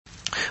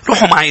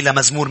روحوا معي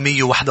لمزمور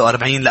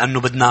 141 لأنه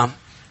بدنا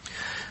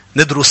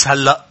ندرس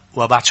هلأ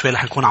وبعد شوي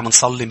رح نكون عم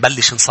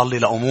نبلش نصلي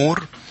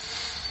لأمور.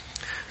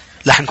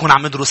 رح نكون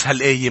عم ندرس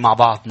هالآية مع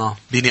بعضنا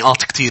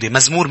بنقاط كتيرة.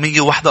 مزمور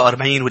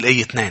 141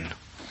 والآية 2.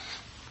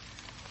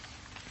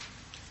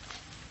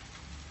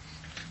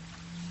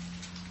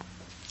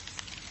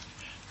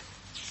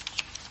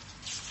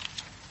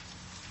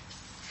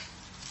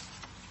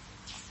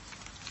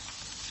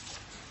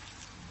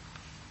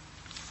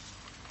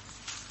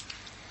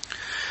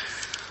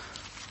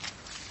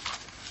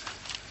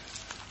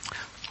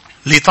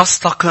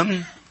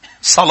 لتستقم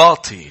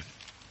صلاتي.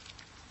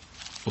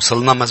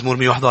 وصلنا مزمور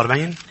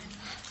 141.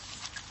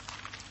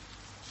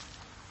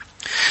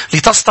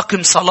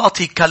 لتستقم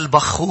صلاتي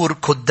كالبخور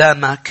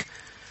قدامك،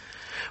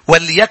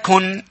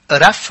 وليكن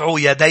رفع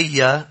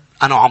يدي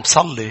أنا عم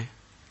صلي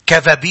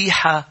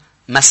كذبيحة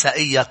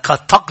مسائية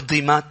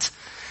كتقدمة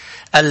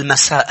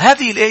المساء.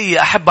 هذه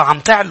الآية أحبها عم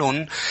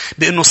تعلن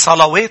بأنه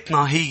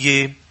صلواتنا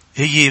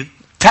هي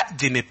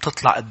تقدمة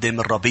بتطلع قدام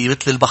الرب، مثل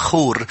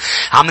البخور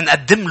عم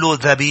نقدم له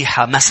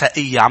ذبيحة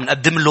مسائية، عم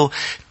نقدم له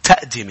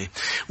تقدمة.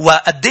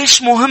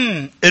 وقديش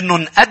مهم انه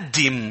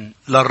نقدم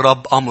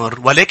للرب امر،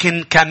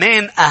 ولكن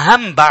كمان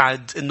اهم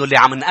بعد انه اللي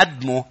عم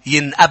نقدمه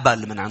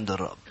ينقبل من عند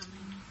الرب.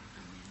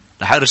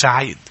 رح ارجع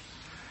عيد.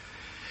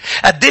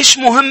 قديش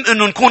مهم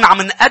انه نكون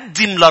عم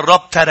نقدم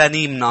للرب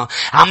ترانيمنا،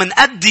 عم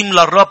نقدم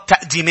للرب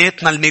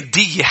تقديماتنا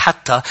المادية.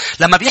 حتى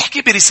لما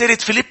بيحكي برسالة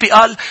فيليبي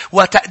قال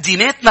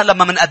وتقديماتنا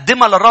لما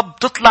منقدمها للرب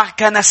تطلع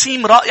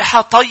كنسيم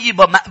رائحة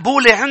طيبة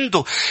مقبولة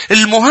عنده.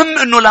 المهم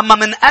انه لما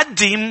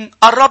منقدم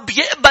الرب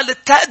يقبل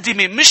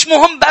التقدمة. مش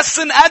مهم بس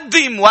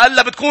نقدم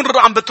وإلا بتكون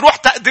عم بتروح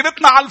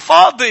تقديمتنا على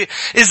الفاضي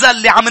إذا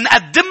اللي عم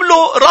نقدم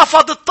له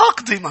رفض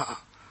التقدمة.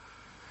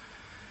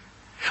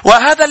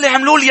 وهذا اللي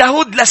عملوه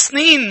اليهود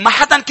لسنين. ما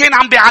حدا كان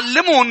عم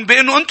بيعلمون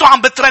بأنه أنتوا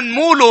عم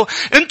بترنموا له،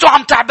 أنتوا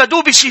عم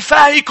تعبدوه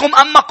بشفاهكم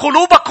أما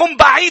قلوبكم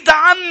بعيدة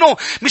عنه.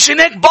 مش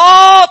هناك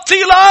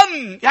باطلا،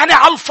 يعني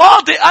على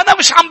الفاضي. أنا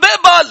مش عم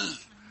بقبل.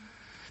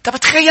 طب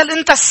تخيل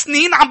أنت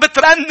سنين عم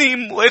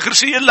بترنم وآخر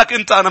شيء يقول لك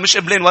أنت أنا مش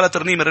قبلين ولا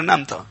ترنيم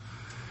رنمتها.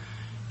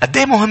 قد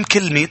ايه مهم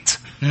كلمة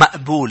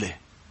مقبولة،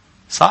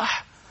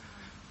 صح؟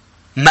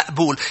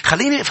 مقبول.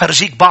 خليني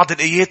أفرجيك بعض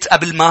الآيات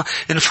قبل ما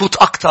نفوت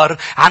أكتر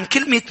عن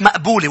كلمة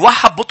مقبولة.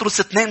 1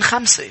 بطرس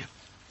 2:5.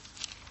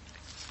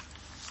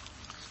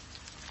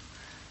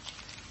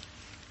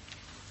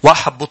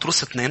 1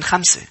 بطرس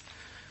 2:5.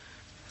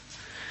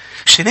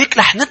 عشان هيك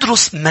رح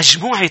ندرس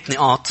مجموعة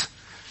نقاط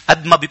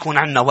قد ما بيكون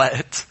عنا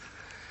وقت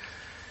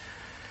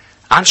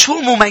عن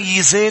شو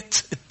مميزات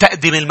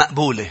التقدمة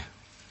المقبولة.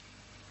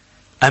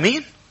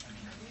 أمين؟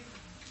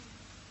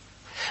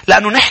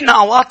 لأنه نحن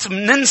أوقات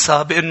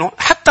مننسى بأنه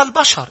حتى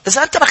البشر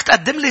إذا أنت بدك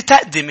تقدم لي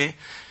تقدمة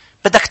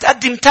بدك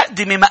تقدم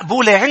تقدمة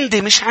مقبولة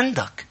عندي مش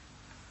عندك.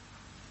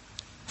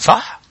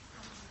 صح؟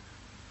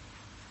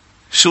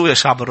 شو يا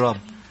شعب الرب؟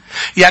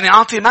 يعني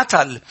أعطي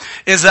مثل.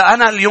 إذا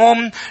أنا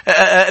اليوم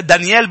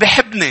دانيال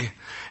بحبني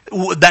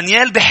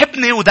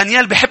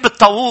ودانيال بحب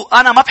الطاووق،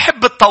 أنا ما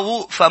بحب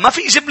الطاووق، فما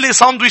في يجيب لي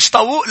ساندويش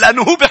طاووق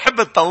لأنه هو بحب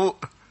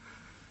الطاووق.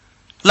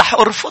 رح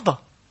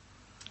أرفضها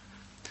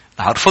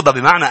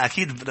بمعنى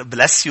أكيد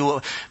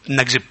بلاسيو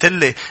إنك جبت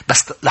لي،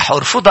 بس رح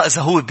أرفضها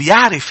إذا هو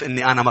بيعرف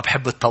إني أنا ما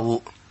بحب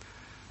الطاووق.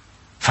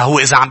 فهو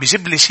إذا عم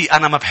بيجيب لي شيء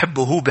أنا ما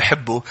بحبه هو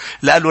بحبه،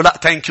 لقال له لا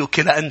تانكيو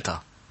كلا أنت،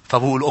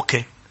 فبقول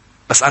أوكي.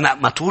 بس أنا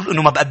ما تقول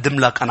إنه ما بقدم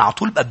لك، أنا على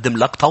طول بقدم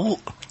لك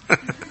طاووق.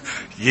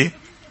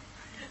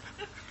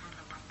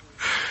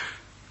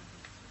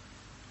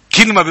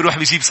 كل ما بيروح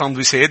بيجيب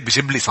ساندويشات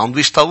بيجيب لي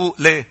ساندويش طاووق.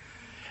 ليه؟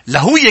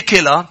 لهو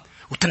يكلا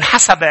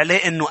وتنحسب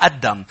عليه انه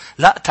قدم.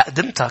 لا،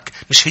 تقدمتك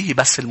مش هي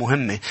بس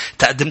المهمة،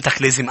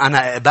 تقدمتك لازم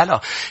انا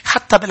اقبلها.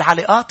 حتى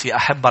بالعلاقات يا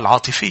احبة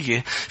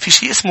العاطفية في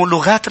شيء اسمه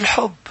لغات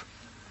الحب،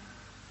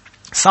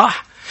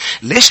 صح؟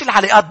 ليش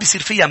العلاقات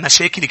بيصير فيها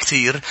مشاكل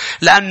كتير؟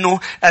 لأنه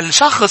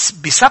الشخص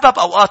بسبب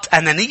أوقات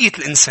أنانية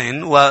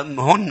الإنسان،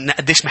 وهون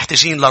قديش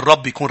محتاجين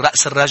للرب يكون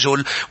رأس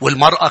الرجل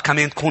والمرأة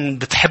كمان تكون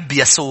بتحب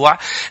يسوع.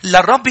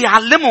 للرب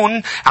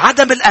يعلمون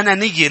عدم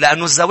الأنانية،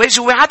 لأنه الزواج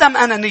هو عدم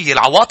أنانية،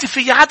 العواطف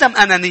هي عدم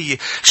أنانية.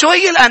 شو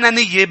هي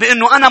الأنانية؟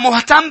 بأنه أنا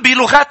مهتم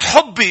بلغات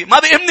حبي، ما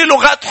بيهمني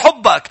لغات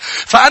حبك.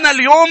 فأنا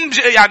اليوم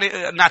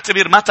يعني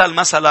نعتبر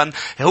مثلا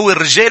هو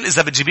الرجال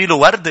إذا بتجيبي له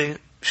وردة،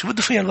 شو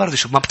بده فيها الوردة؟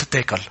 شو ما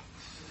بتتاكل؟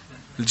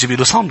 تجيبي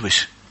له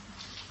ساندويش،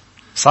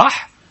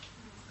 صح؟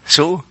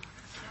 شو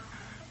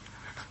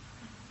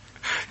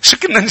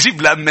كنا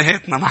نجيب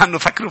لأمهاتنا مع أنه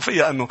فكروا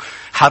فيها أنه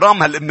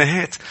حرام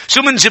هالأمهات؟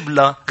 شو منجيب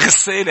لها؟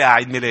 غسالة على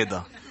عيد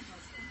ميلادها،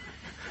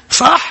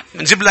 صح؟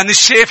 منجيب لها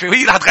نشافة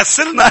وهي رح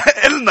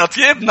تغسلنا إلنا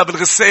ثيابنا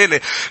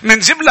بالغسالة.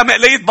 منجيب لها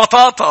مقلية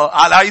بطاطا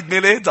على عيد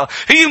ميلادها.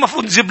 هي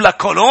المفروض نجيب لها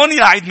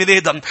كولونيا عيد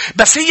ميلادها،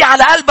 بس هي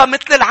على قلبها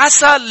مثل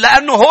العسل،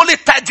 لأنه هول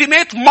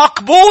التقديمات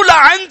مقبولة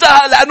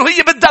عندها، لأنه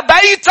هي بدها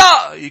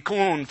بيتها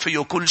يكون فيه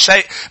كل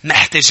شيء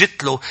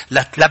محتاجت له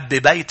لتلبي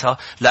بيتها،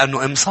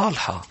 لأنه أم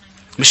صالحة.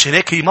 مش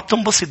هناك هي ما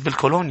بتنبسط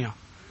بالكولونيا،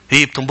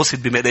 هي بتنبسط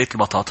بمقلية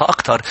البطاطا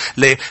أكتر.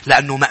 ليه؟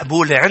 لأنه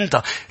مقبولة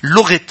عندها.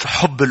 لغة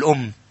حب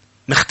الأم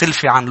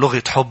مختلفة عن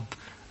لغة حب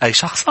أي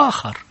شخص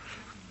آخر.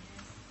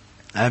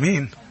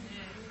 آمين.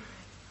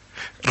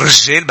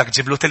 رجال بدك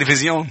تجيب له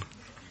تلفزيون،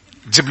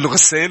 تجيب له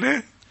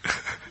غسالة.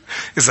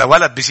 إذا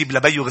ولد بيجيب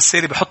لبيه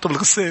غسالة بيحطه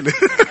بالغسالة.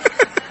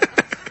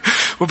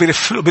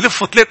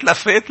 وبيلفوا 3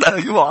 لفات لا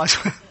يوعى.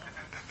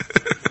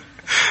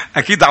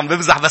 أكيد عم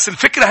بمزح، بس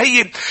الفكرة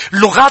هي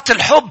لغات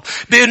الحب،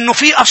 بأنه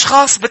في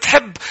أشخاص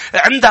بتحب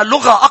عندها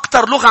لغة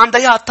أكتر لغة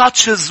عندها إياها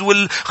التاتشز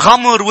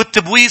والغمر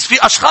والتبويس.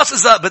 في أشخاص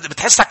إذا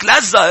بتحسك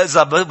لذة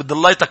إذا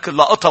بضليتك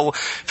لقطة.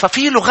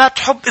 ففي لغات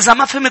حب. إذا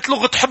ما فهمت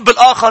لغة حب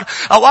الآخر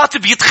أوقات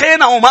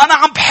بيتخانقوا، ما أنا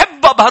عم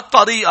بحبها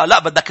بهالطريقة. لا،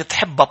 بدك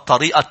تحبها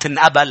بطريقة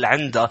تنقبل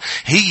عندها.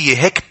 هي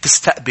هيك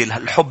بتستقبل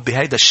الحب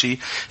بهيدا الشيء.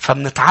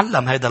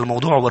 فبنتعلم هيدا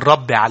الموضوع،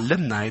 والرب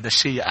بيعلمنا هيدا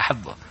الشيء يا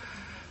أحبة.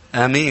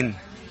 آمين.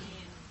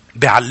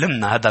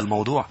 بيعلمنا هذا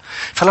الموضوع.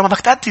 فلما بدك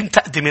تقدم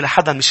تقدمة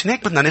لحدا، مش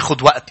هيك بدنا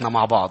ناخد وقتنا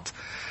مع بعض.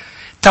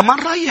 تما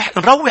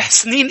نروح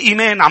سنين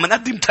إيمان عم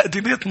نقدم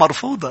تقديمات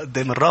مرفوضة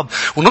قدام الرب،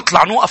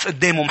 ونطلع نوقف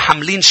قدامه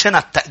محملين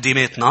شنط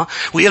تقديماتنا،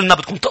 ويقلنا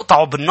بدكم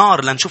تقطعوا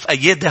بالنار لنشوف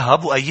أي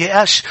ذهب وأي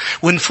قش،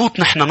 ونفوت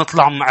نحن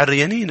نطلع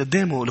معريانين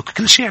قدامه. لك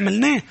كل شيء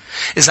عملناه.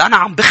 إذا أنا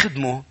عم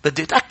بخدمه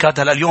بدي أتأكد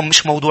هلا اليوم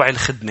مش موضوع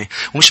الخدمة،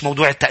 ومش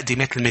موضوع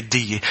التقديمات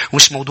المادية،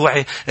 ومش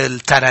موضوع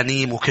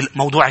الترانيم، وكل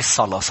موضوع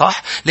الصلاة،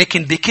 صح؟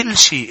 لكن بكل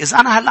شيء إذا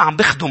أنا هلا عم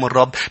بخدم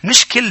الرب،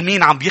 مش كل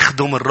مين عم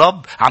بيخدم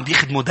الرب عم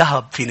بيخدموا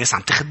ذهب. في ناس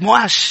عم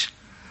تخدموا قش،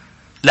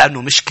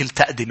 لأنه مش كل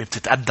تقدمة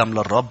بتتقدم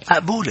للرب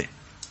مقبولة.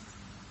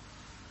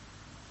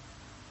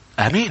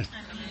 آمين.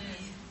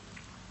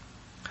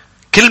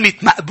 كلمة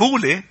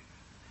مقبولة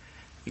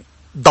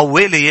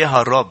ضوالي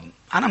إياها الرب.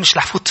 أنا مش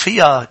رح فوت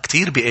فيها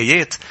كتير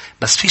بآيات،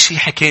 بس في شيء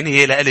حكاني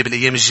إياه لقلي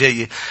بالأيام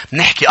الجاية.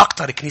 بنحكي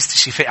أكتر كنيسة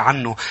الشفاء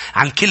عنه،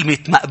 عن كلمة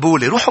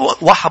مقبولة. روحوا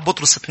 1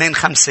 بطرس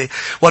 2:5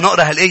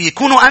 ونقرأ هالآية.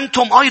 كونوا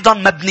أنتم أيضا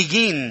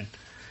مبنيين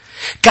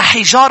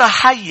كحجارة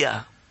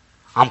حية.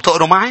 عم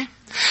تقروا معي؟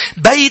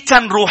 بيتا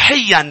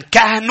روحيا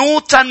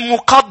كهنوتا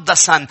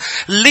مقدسا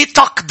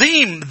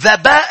لتقديم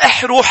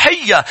ذبائح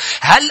روحية.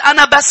 هل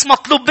أنا بس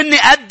مطلوب مني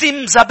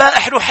أقدم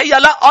ذبائح روحية؟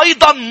 لا،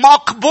 أيضا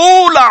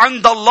مقبولة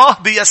عند الله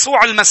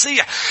بيسوع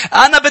المسيح.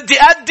 أنا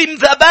بدي أقدم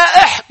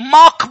ذبائح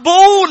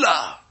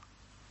مقبولة.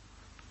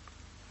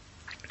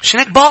 مش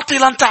هيك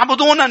باطلا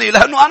تعبدونني،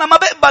 لأنه أنا ما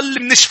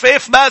بقبل من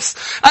شفاف بس.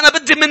 أنا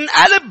بدي من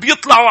قلب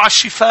يطلعوا على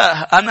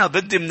الشفاء. أنا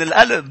بدي من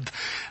القلب.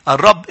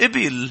 الرب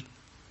قبل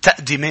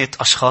تقديمات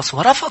أشخاص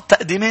ورفض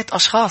تقديمات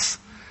أشخاص.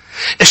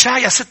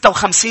 إشعياء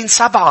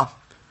 56:7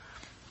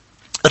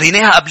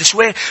 ريناها قبل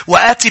شوي.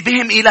 وآتي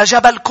بهم إلى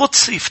جبل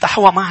قدسي.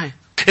 افتحوها معي.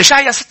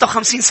 إشعياء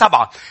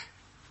 56:7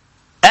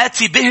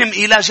 آتي بهم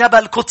إلى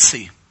جبل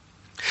قدسي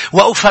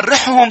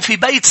وأفرحهم في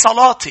بيت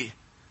صلاتي،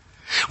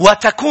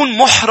 وتكون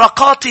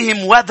محرقاتهم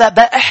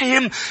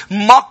وذبائحهم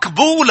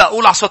مقبولة.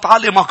 قول على صوت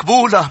عالي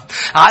مقبولة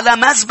على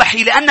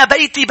مذبحي، لأن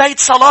بيتي بيت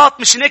صلاة.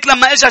 مش هيك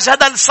لما إجا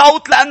جدل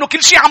صوت، لأنه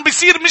كل شيء عم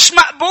بيصير مش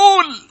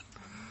مقبول.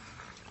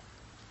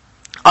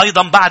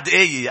 أيضا بعد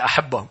آية يا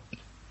أحبة،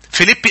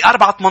 فيليبي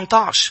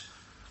 4:18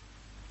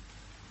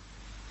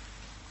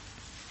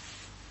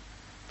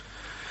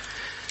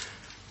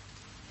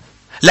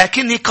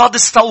 لكني قد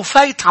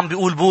استوفيت، عم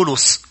بيقول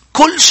بولس،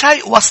 كل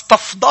شيء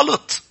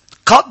واستفضلت.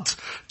 قد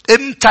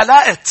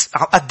امتلأت.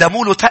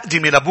 قدموا له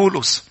تقدمة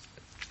لبولس.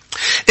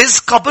 إذ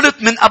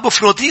قبلت من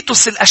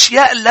أبوفروديتوس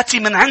الأشياء التي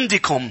من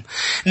عندكم،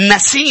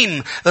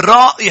 نسيم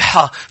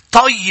رائحة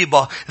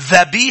طيبة،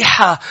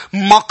 ذبيحة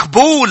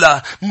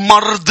مقبولة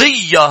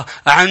مرضية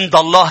عند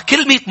الله.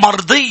 كلمة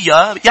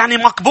مرضية يعني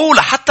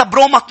مقبولة. حتى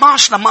بروما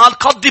 12 لما قال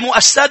قدموا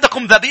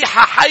أجسادكم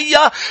ذبيحة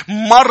حية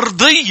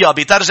مرضية،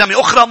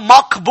 بترجمة أخرى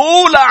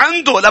مقبولة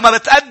عنده. لما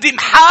بتقدم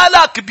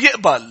حالك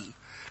بيقبل.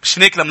 مش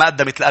هيك لما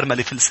قدمت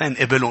الأرملة في لسان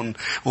قبلهم،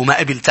 وما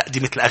قبل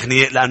تقدمة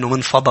الأغنياء لأنه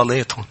من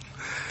فضلاتهم.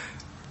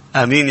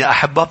 آمين يا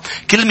أحبة.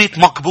 كلمة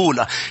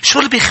مقبولة. شو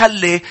اللي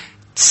بيخلي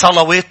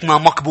صلواتنا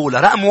مقبولة؟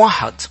 رقم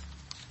 1،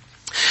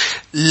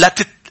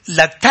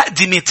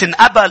 للتقدمة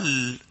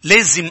تنقبل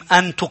لازم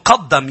أن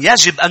تقدم،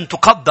 يجب أن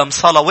تقدم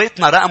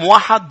صلواتنا رقم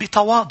 1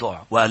 بتواضع،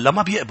 وإلا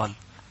ما بيقبل.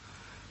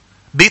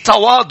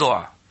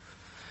 بتواضع.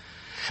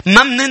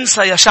 ما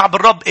مننسى يا شعب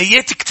الرب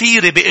آيات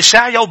كتيرة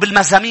بإشعياء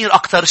وبالمزامير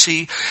أكتر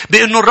شيء،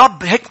 بأنه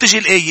الرب هيك تجي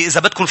الآية. إذا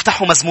بدكم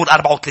افتحوا مزمور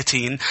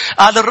 34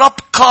 قال الرب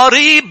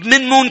قريب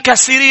من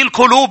منكسري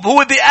القلوب.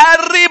 هو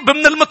بيقرب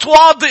من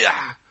المتواضع.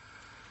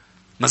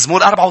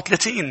 مزمور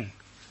 34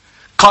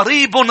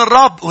 قريب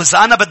الرب.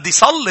 وإذا أنا بدي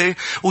صلي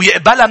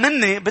ويقبلها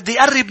مني بدي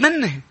يقرب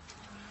مني.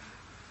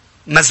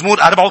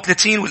 مزمور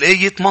 34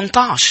 والآية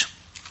 18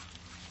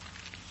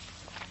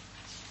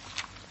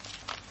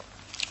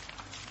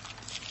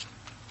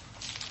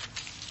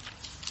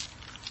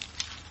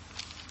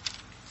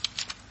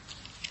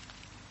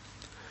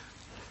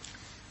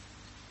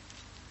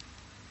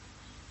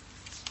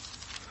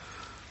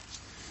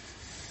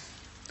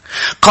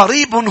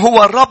 قريب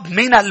هو الرب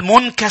من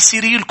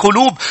المنكسري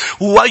القلوب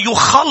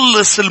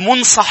ويخلص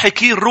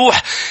المنسحقي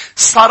الروح.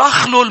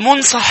 صرخ له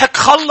المنسحق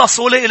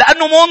خلصوا ليه؟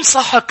 لأنه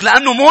منسحق،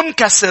 لأنه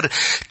منكسر.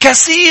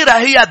 كثيرة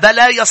هي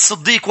بلايا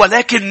الصديق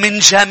ولكن من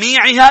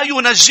جميعها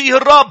ينجيه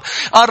الرب.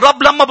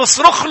 الرب لما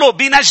بصرخ له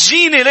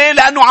بينجيني ليه؟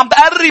 لأنه عم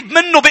بقرب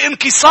منه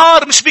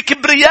بانكسار مش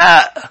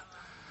بكبرياء.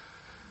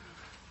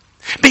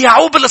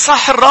 بيعقوب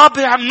الإصحاح 4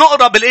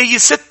 بنقرأ بالآية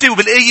 6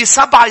 وبالآية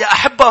 7 يا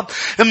أحبة،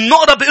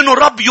 بنقرأ بأنه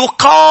الرب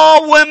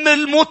يقاوم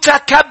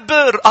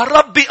المتكبر.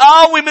 الرب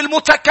يقاوم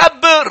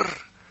المتكبر.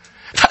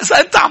 فإذا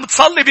أنت عم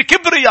تصلي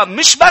بكبرياء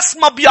مش بس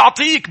ما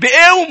بيعطيك،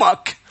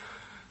 بيقاومك،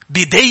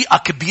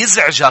 بيضايقك،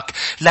 بيزعجك،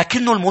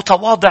 لكنه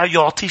المتواضع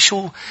يعطي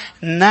شو؟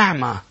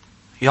 نعمة.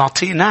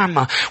 يعطي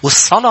نعمة.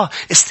 والصلاة،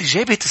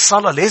 استجابة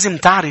الصلاة لازم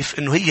تعرف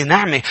أنه هي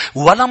نعمة.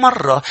 ولا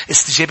مرة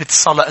استجابة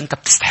الصلاة أنت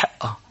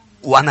بتستحقها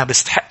وأنا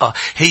بستحقها،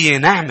 هي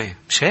نعمة.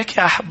 مش هيك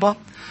يا أحبة؟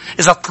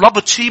 إذا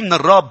طلبت شيء من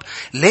الرب،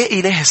 لا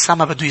إله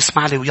السماء بده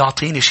يسمع لي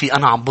ويعطيني شيء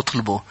أنا عم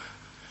بطلبه.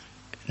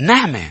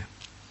 نعمة.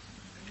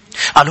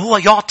 قال هو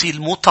يعطي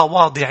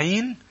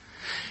المتواضعين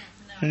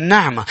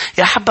نعمة.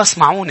 يا أحبة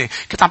اسمعوني،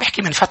 كنت عم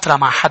بحكي من فترة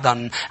مع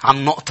حدا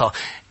عن نقطة.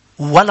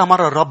 ولا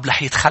مرة الرب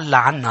رح يتخلى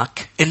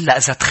عنك إلا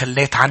إذا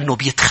تخليت عنه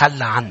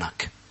بيتخلى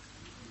عنك.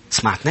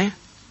 سمعتني؟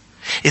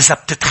 إذا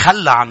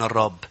بتتخلى عن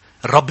الرب،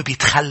 الرب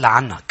بيتخلى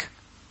عنك.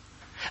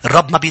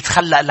 الرب ما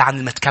بيتخلى إلا عن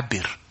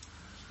المتكبر.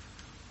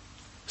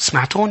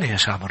 سمعتوني يا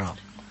شعب الرب؟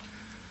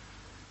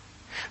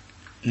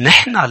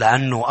 نحن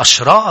لأنه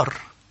أشرار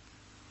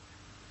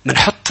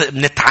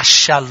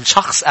منتعشى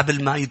الشخص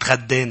قبل ما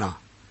يتغدينا.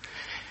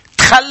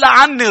 تخلى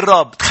عني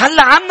الرب،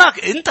 تخلى عنك،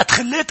 انت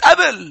تخليت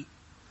قبل.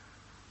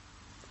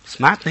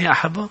 سمعتني يا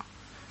أحبة؟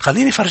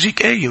 خليني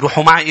فرجيك ايه.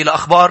 روحوا معي إلى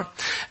أخبار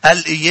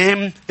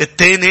الأيام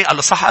الثاني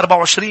الإصحاح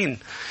 24.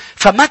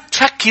 فما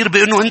تفكر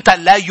بأنه أنت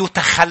لا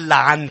يتخلى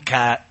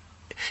عنك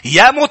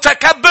يا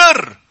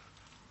متكبر.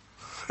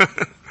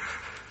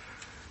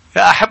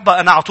 يا أحبة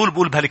أنا على طول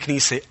بقول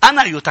بهالكنيسة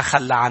أنا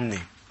يتخلى عني،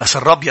 بس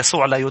الرب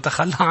يسوع لا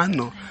يتخلى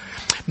عنه.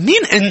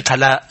 مين أنت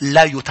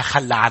لا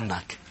يتخلى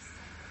عنك؟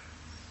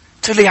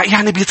 تقول لي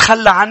يعني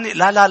بيتخلى عني؟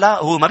 لا لا لا،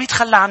 هو ما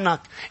بيتخلى عنك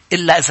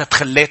إلا إذا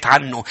تخليت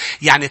عنه.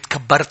 يعني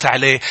تكبرت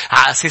عليه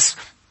على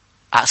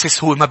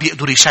أساس هو ما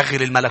بيقدر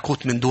يشغل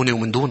الملكوت من دوني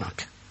ومن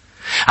دونك.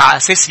 على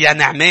أساس يا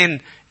نعمان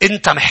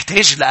أنت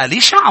محتاج لأ.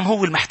 ليش عم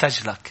هو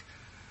المحتاج لك؟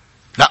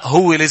 لا،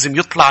 هو لازم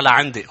يطلع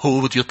لعندي. هو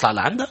بده يطلع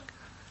لعندك؟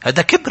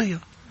 هذا كبرياء.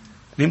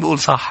 مين بيقول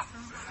صح؟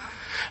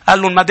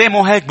 قال له المدام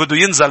هيك بده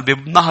ينزل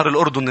بنهر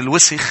الأردن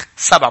الوسخ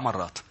 7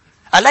 مرات.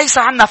 أليس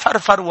عنا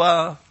فرفر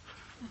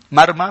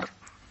ومرمر؟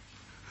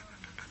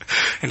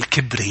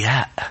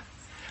 الكبرياء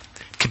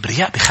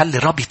بيخلي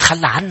الرب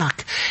يتخلى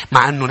عنك.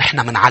 مع أنه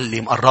نحن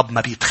منعلم الرب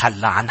ما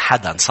بيتخلى عن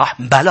حدا، صح؟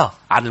 بلا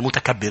عن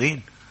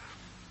المتكبرين.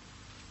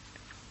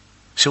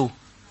 شو؟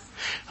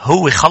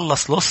 هو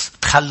خلص لص،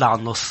 تخلى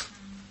عن لص.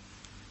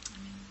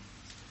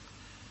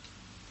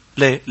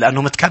 ليه؟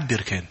 لأنه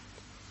متكبر كان.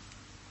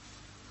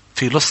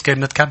 في لص كان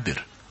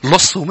متكبر.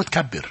 لص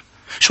ومتكبر.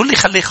 شو اللي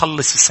يخليه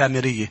يخلص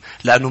السامرية؟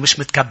 لأنه مش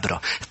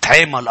متكبرة.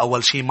 تعامل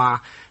أول شيء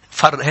مع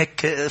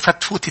هيك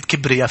فتفوتة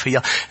كبرياء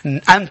فيها.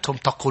 أنتم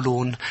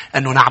تقولون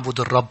أنه نعبد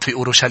الرب في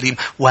أورشليم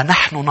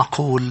ونحن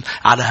نقول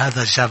على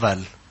هذا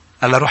الجبل.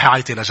 قال له روحي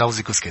عيطي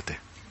لجوزك وسكتي.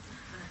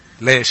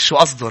 ليش؟ شو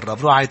قصده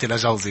الرب؟ روحي عيطي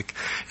لجوزك.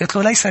 قلت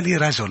له ليس لي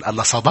رجل. قال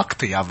له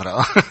صدقتي يا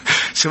امرأة.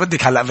 شو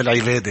بدك هلأ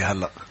بالعبادة؟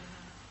 هلأ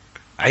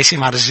عيشي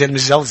مع رجال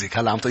مش جوزك.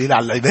 هلأ عم تقولي لي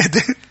على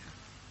العبادة؟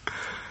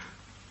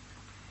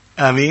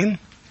 آمين.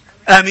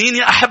 آمين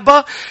يا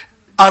أحبة.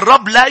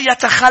 الرب لا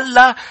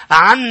يتخلى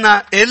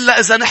عنا إلا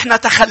إذا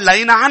نحن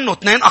تخلينا عنه.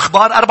 2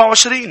 أخبار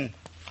 24.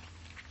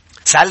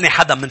 سألني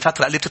حدا من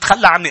فترة قال لي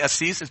بتتخلى عني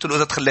أسيس؟ قلت له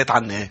إذا تخليت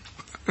عني.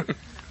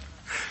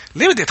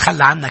 ليه بدي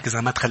أتخلى عنك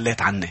إذا ما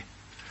تخليت عني؟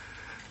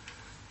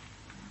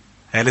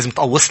 هي لازم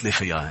تقوص لي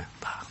فيها.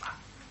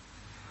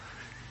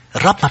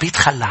 الرب ما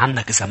بيتخلى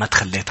عنك إذا ما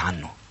تخليت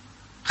عنه.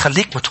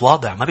 خليك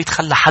متواضع. ما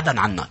بيتخلى حدا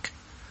عنك.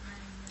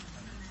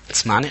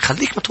 اسمعني،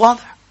 خليك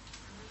متواضع.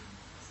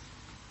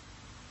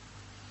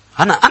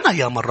 أنا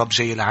يا الرب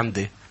جاي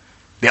لعندي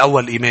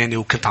بأول إيماني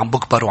وكنت عم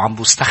بكبر وعم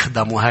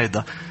بستخدم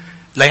وهيدا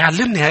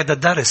ليعلمني هذا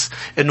الدرس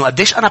إنه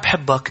قديش أنا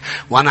بحبك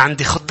وأنا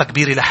عندي خطة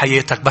كبيرة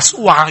لحياتك. بس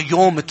اوعى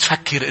يوم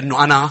تفكر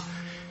إنه أنا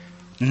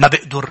ما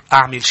بقدر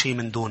أعمل شيء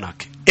من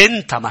دونك.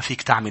 أنت ما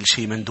فيك تعمل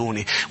شيء من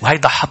دوني.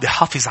 وهيدا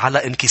بيحافظ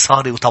على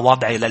انكساري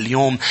وتواضعي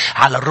لليوم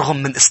على الرغم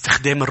من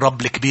استخدام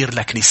الرب الكبير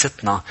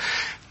لكنيستنا.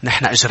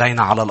 نحن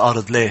أجرينا على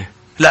الأرض. ليه؟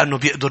 لأنه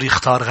بيقدر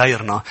يختار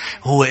غيرنا.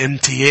 هو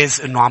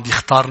امتياز إنه عم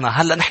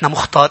بيختارنا. هلأ نحن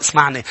مختار.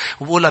 اسمعني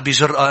وبقولها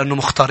بجرأة إنه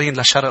مختارين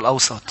للشرق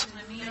الأوسط.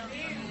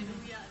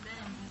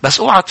 بس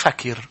اوعى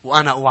تفكر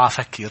وأنا اوعى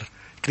أفكر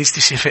كنيستي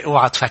الشفاء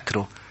اوعى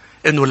تفكروا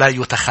إنه لا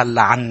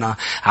يتخلى عنا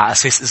على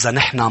أساس إذا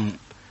نحن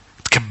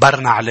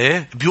تكبرنا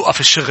عليه بيوقف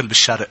الشغل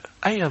بالشرق.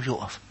 أيه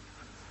بيوقف؟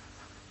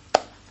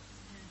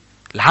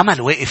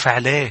 العمل واقف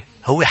عليه.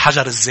 هو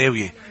حجر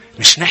الزاوية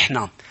مش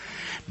نحن.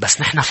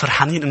 بس نحن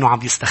فرحانين إنه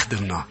عم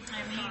يستخدمنا.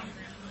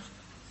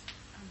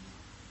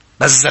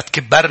 بس إذا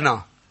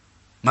تكبرنا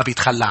ما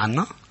بيتخلى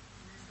عنها؟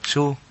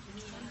 شو؟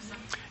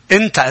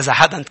 انت اذا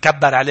حدا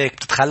تكبر عليك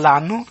بتتخلى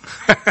عنه؟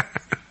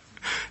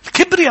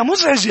 الكبرياء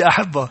مزعج يا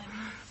أحبة.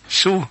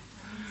 شو؟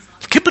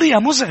 الكبرياء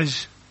مزعج.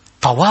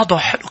 تواضع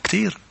حلو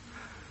كتير.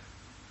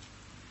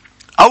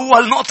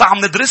 أول نقطة عم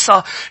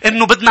ندرسها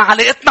إنه بدنا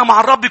علاقتنا مع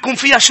الرب يكون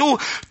فيها شو؟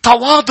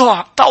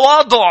 تواضع.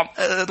 تواضع.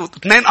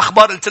 2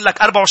 أخبار قلت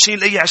لك 24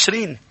 لآية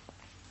 20.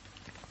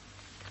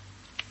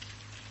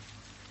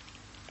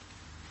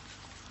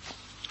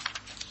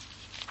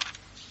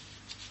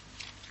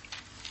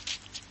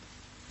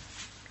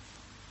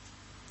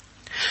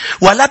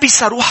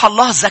 ولبس روح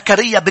الله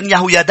زكريا بن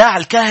يهويداع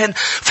الكاهن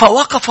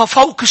فوقف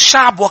فوق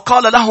الشعب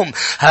وقال لهم: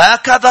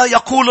 هكذا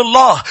يقول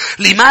الله: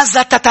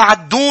 لماذا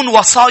تتعدون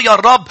وصايا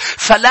الرب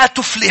فلا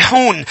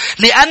تفلحون؟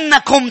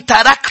 لأنكم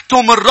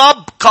تركتم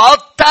الرب قد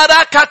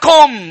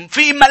ترككم.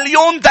 في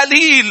مليون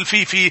دليل.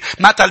 في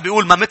مثل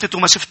بيقول: ما متت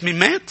وما شفت مين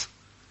مات.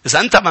 إذا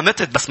أنت ما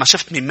متت بس ما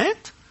شفت مين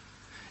مات،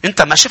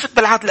 انت ما شفت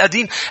بالعهد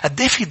القديم.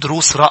 قد ايه في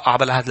دروس رائعه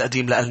بالعهد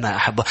القديم لنا يا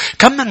احبه.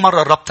 كم من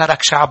مره الرب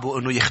ترك شعبه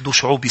انه ياخذوا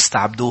شعوب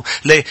يستعبدوه.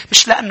 ليه؟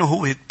 مش لانه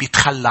هو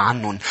بيتخلى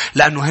عنهم،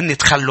 لانه هن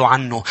تخلوا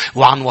عنه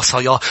وعن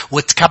وصاياه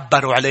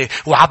وتكبروا عليه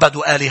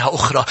وعبدوا الهه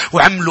اخرى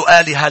وعملوا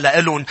الهه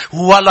لإلهم.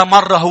 ولا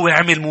مره هو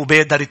عمل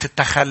مبادره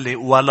التخلي،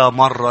 ولا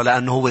مره،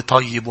 لانه هو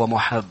طيب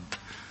ومحب.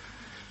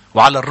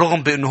 وعلى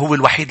الرغم بانه هو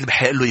الوحيد اللي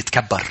بحق له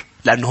يتكبر،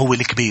 لانه هو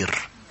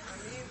الكبير،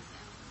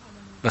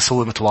 بس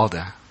هو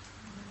متواضع،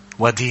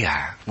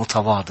 وديع،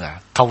 متواضع،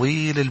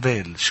 طويل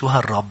البال. شو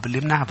هالرب اللي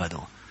بنعبده؟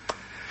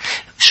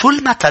 شو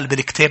المثل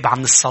بالكتاب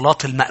عن الصلاة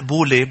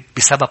المقبولة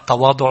بسبب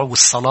تواضع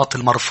والصلاة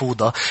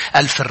المرفوضة؟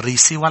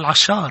 الفريسي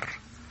والعشار.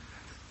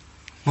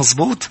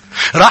 مظبوط.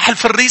 راح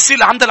الفريسي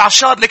لعند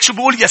العشار. لك شو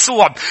بيقول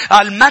يسوع؟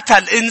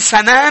 المثل: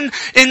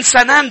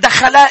 إنسانان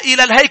دخلا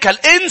إلى الهيكل.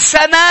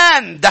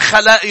 إنسانان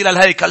دخلا إلى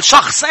الهيكل.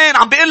 شخصين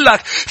عم بيقول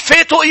لك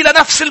فاتوا إلى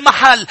نفس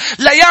المحل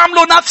لا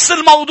يعملوا نفس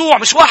الموضوع.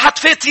 مش واحد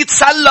فات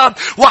يتسلى،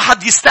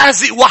 واحد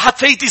يستهزئ، واحد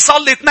فات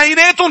يصلي.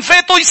 اثنيناتهم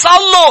فاتوا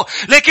يصلوا.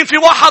 لكن في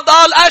واحد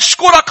قال: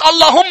 أشكرك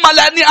اللهم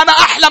لأني أنا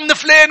أحلى من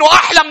فلان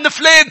وأحلى من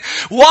فلان.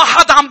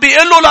 واحد عم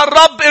بيقول له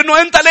للرب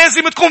إنه أنت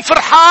لازم تكون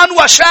فرحان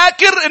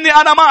وشاكر إني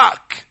أنا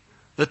معك.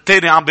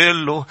 التاني عم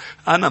بيقول له: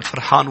 أنا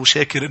فرحان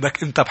وشاكر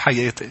إنك أنت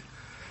بحياتي.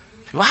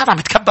 في واحد عم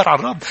يتكبر على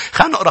الرب.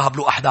 خلينا نقراها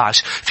بلوقا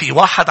 11. في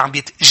واحد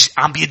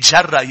عم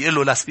بيتجرأ يقول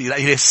له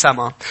إلى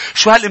السماء: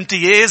 شو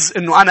هالامتياز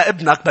إنه أنا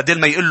ابنك، بدل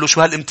ما يقول له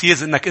شو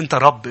هالامتياز إنك أنت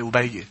ربي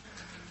وبيي.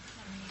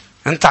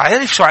 أنت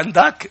عارف شو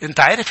عندك؟ أنت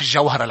عارف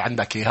الجوهرة اللي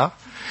عندك إياها؟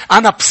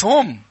 أنا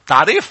بصوم،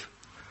 تعرف؟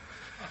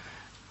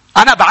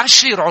 أنا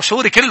بعشر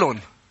عشوري كلهم.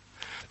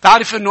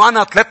 تعرف إنه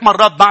أنا 3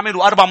 مرات بعمل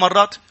و4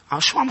 مرات.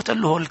 شو عم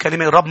تقول له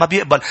الكلمة؟ الرب ما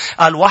بيقبل.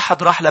 قال: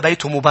 واحد راح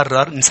لبيته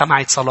مبرر،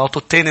 انسمعت صلاته.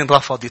 التاني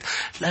رفضت.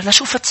 لا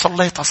شوفت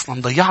صليت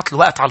أصلا، ضيعت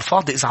الوقت على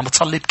الفاضي إذا عم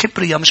تصلي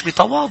بكبرياء مش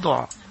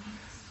بتواضع.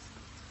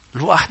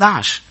 لوقا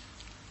 11.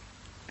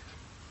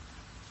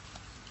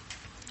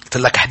 قلت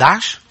لك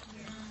 11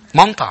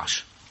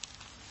 18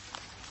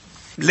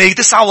 ليه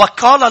 9.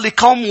 وقال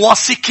لقوم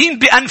واثقين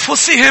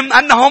بأنفسهم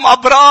أنهم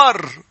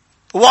أبرار.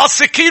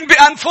 واثقين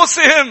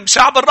بأنفسهم.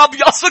 شعب الرب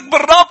يثق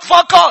بالرب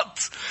فقط.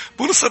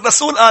 بولس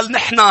الرسول قال: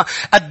 نحن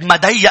قد ما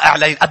ضيق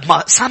علينا، قد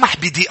ما سمح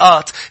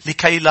بضيقات،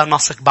 لكي لا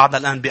نثق بعد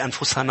الآن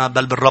بأنفسنا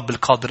بل بالرب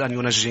القادر أن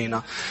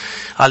ينجينا.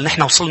 قال: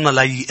 نحن وصلنا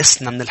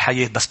ليئسنا من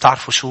الحياة. بس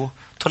تعرفوا شو؟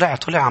 طلع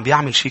عم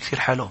بيعمل شيء كثير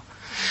حلو.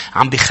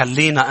 عم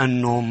بيخلينا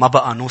أنه ما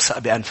بقى نوثق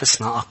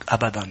بأنفسنا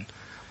أبدا.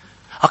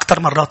 أكتر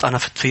مرات أنا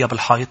فت فيها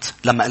بالحيط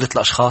لما قلت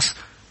لأشخاص: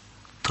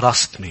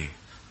 trust me.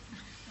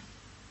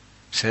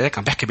 مش هيك؟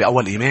 عم بحكي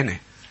بأول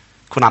إيماني.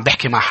 كون عم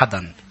بحكي مع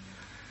حدا: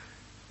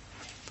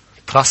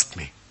 trust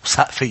me.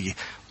 وثق فيي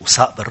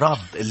وثق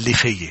بالرب اللي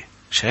فيي.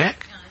 مش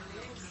هيك؟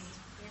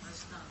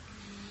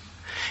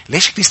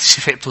 ليش كنيسة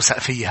الشفاء بتوثق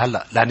فيي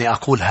هلأ؟ لأني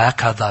أقول: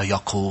 هكذا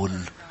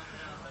يقول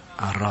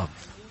الرب.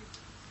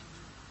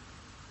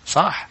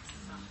 صح؟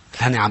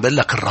 لأني عم بقول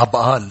لك الرب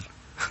قال.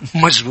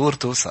 مجبور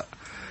توثق.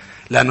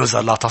 لأنه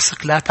إذا لا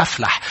تثق لا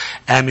تفلح.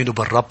 آمنوا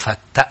بالرب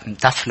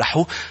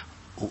فتفلحوا،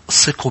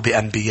 وثقوا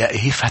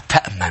بأنبيائه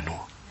فتأمنوا.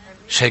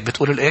 مش هيك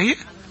بتقول الآية؟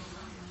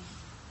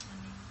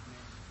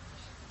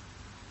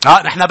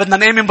 نحن بدنا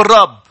نؤمن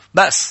بالرب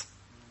بس.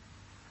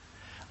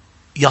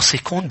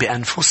 يثقون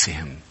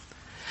بأنفسهم،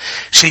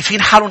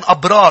 شايفين حالهم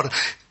أبرار،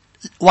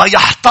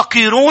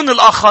 ويحتقرون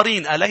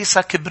الآخرين. أليس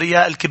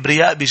كبرياء؟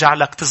 الكبرياء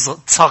بيجعلك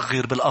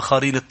تصغر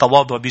بالآخرين،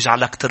 التواضع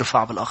بيجعلك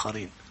ترفع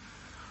بالآخرين.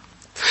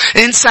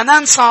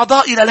 إنسانان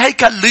صعدا إلى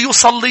الهيكل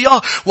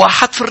ليصليا،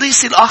 واحد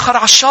فريسي الآخر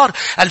عشار.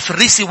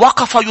 الفريسي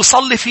وقف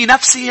يصلي في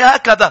نفسه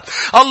هكذا: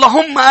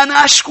 اللهم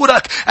أنا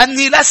أشكرك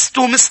أني لست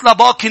مثل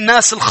باقي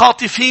الناس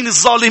الخاطفين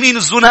الظالمين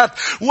الزنات،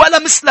 ولا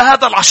مثل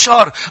هذا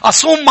العشار.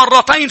 أصوم 2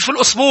 مرات في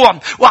الأسبوع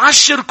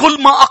وعشر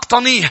كل ما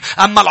أقتنيه.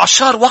 أما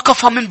العشار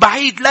وقف من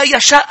بعيد لا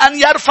يشاء أن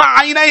يرفع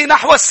عينيه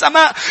نحو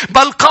السماء،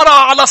 بل قرأ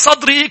على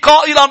صدره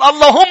قائلا: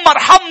 اللهم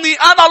ارحمني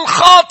أنا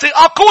الخاطئ.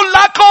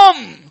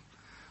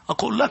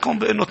 أقول لكم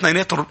بأنه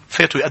 2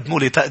 فاتوا يقدموا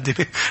لي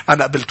تقدمة.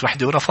 أنا قبلت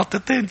وحدة ورفضت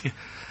الثانية.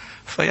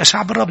 فيا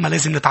شعب الرب ما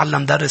لازم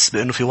نتعلم درس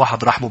بأنه في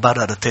واحد راح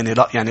مبرر التاني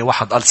لا. يعني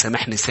واحد قال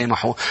سامحني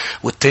سامحه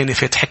والتاني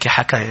فات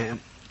حكى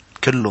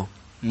كله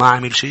ما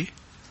عمل شيء.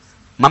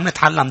 ما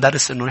بنتعلم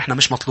درس انه نحن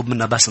مش مطلوب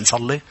منا بس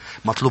نصلي،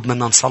 مطلوب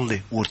منا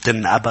نصلي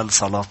وتنقبل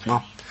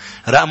صلاتنا.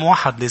 رقم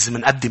 1 لازم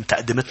نقدم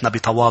تقدمتنا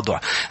بتواضع.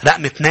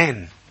 رقم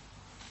 2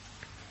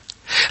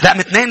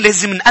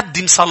 لازم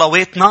نقدم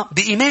صلواتنا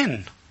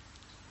بإيمان.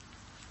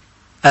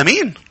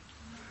 أمين.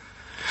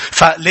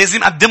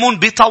 فلازم أقدمهم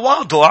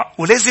بتواضع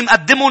ولازم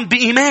أقدمهم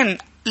بإيمان.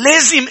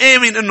 لازم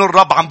آمن إنه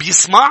الرب عم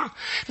بيسمع.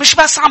 مش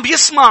بس عم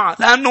بيسمع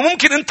لأنه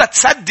ممكن أنت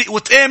تصدق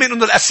وتآمن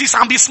إنه القسيس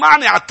عم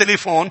بيسمعني على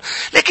التليفون،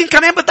 لكن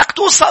كمان بدك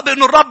توثق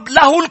بإنه الرب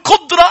له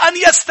القدرة أن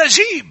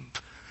يستجيب.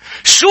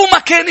 شو ما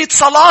كانت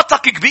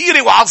صلاتك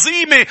كبيرة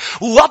وعظيمة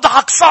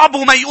ووضعك صعب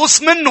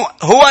وميؤوس منه،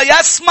 هو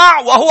يسمع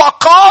وهو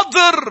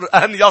قادر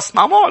أن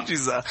يصنع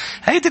معجزة.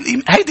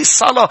 هيدي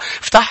الصلاة.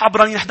 افتح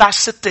عبرانيين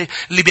 11:6.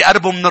 اللي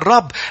بيقربوا من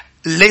الرب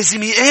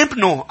لازم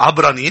يآمنوا.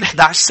 عبرانيين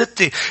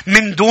 11:6.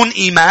 من دون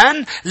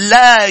إيمان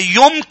لا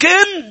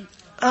يمكن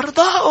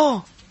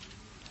إرضائه.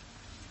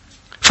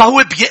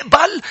 فهو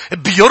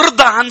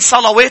بيرضى عن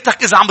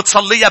صلواتك إذا عم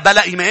بتصليها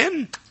بلا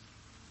إيمان؟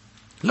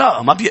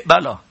 لا، ما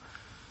بيقبلها.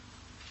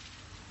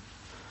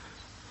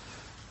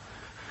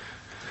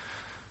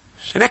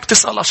 هناك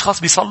تسأل أشخاص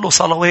بيصلوا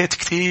صلوات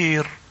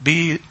كتير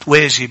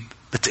بواجب،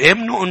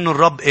 بتآمنوا أنه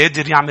الرب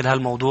قادر يعمل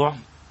هالموضوع؟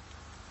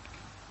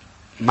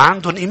 ما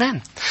عندهم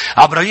إيمان.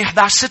 عبرانيين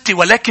 11:6.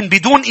 ولكن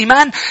بدون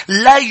إيمان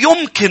لا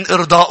يمكن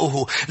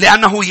إرضاؤه،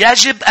 لأنه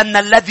يجب أن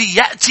الذي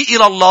يأتي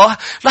إلى الله،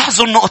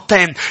 لاحظوا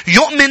النقطتين،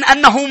 يؤمن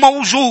أنه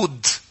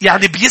موجود،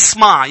 يعني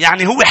بيسمع،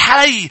 يعني هو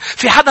حي،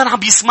 في حدا عم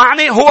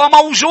بيسمعني، هو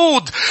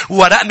موجود.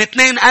 ورقم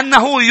 2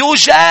 أنه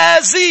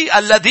يجازي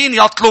الذين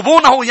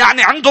يطلبونه،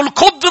 يعني عنده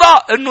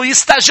القدرة أنه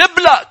يستجيب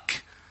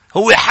لك.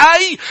 هو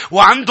حي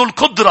وعنده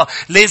القدرة.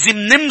 لازم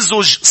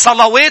نمزج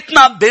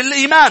صلواتنا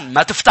بالإيمان.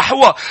 ما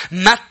تفتحوها.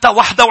 متى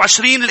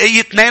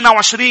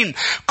 21:22.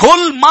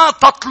 كل ما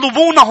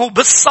تطلبونه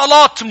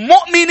بالصلاة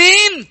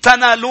مؤمنين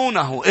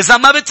تنالونه. إذا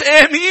ما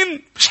بتآمن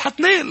مش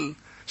حتنال.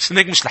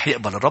 مش رح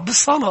يقبل الرب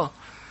الصلاة.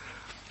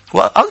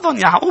 وأيضا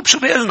يعقوب شو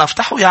بيقلنا؟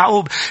 افتحوا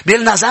يعقوب.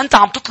 بيقلنا إذا أنت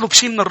عم تطلب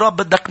شيء من الرب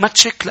بدك ما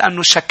تشك،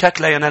 لأنه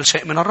الشكاك لا ينال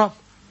شيء من الرب.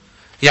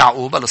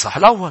 يعقوب الإصحاح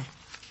الأول.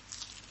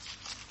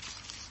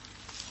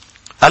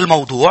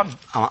 الموضوع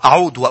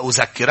أعود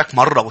وأذكرك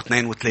مرة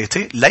واثنين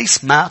وثلاثة،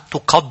 ليس ما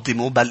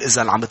تقدمه، بل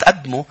إذا عم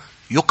تقدمه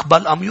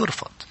يقبل أم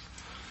يرفض.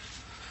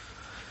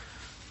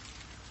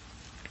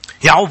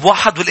 يعقوب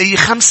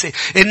 1:5.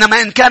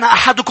 إنما إن كان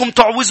أحدكم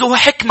تعوزه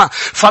حكمة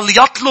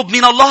فليطلب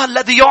من الله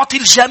الذي يعطي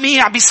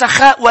الجميع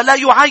بسخاء ولا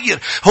يعير.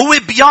 هو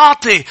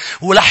بيعطي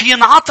ورح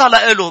ينعطى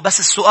له، بس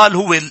السؤال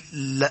هو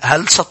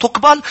هل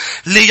ستقبل؟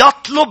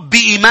 ليطلب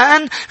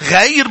بإيمان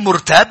غير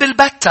مرتاب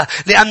البتة،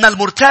 لأن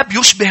المرتاب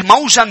يشبه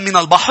موجا من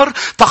البحر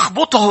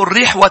تخبطه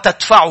الريح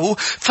وتدفعه،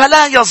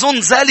 فلا يظن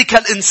ذلك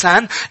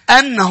الإنسان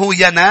أنه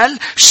ينال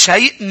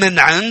شيء من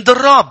عند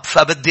الرب.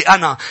 فبدي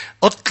أنا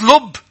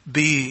أطلب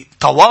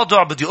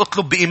بتواضع، بدي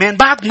أطلب بإيمان.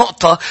 بعد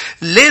نقطة،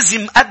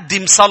 لازم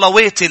أقدم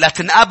صلواتي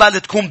لتنقبل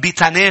تكون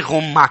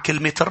بتناغم مع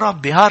كلمة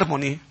الرب،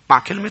 بهارموني مع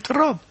كلمة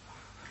الرب.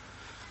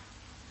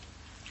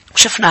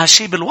 شفنا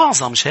هالشي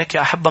بالوعظة، مش هيك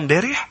يا أحبة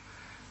امبارح؟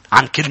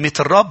 عن كلمة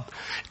الرب،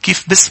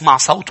 كيف بسمع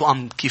صوته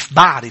أم كيف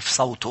بعرف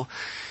صوته.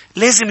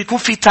 لازم يكون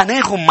في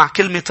تناغم مع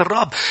كلمة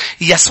الرب.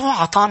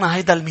 يسوع عطانا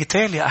هيدا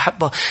المثال يا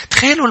أحبة.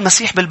 تخيلوا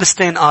المسيح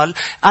بالبستان قال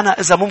أنا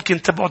إذا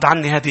ممكن تبعد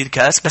عني هذه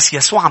الكأس، بس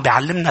يسوع عم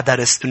بيعلمنا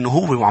درس إنه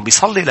هو وعم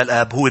بيصلي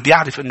للآب هو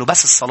بيعرف إنه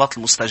بس الصلاة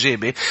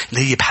المستجابة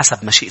اللي هي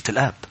بحسب مشيئة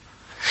الآب.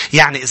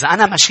 يعني إذا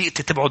أنا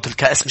مشيئتي تبعد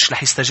الكأس مش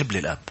رح يستجيب لي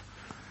الآب.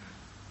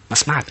 ما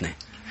سمعتني؟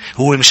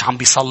 هو مش عم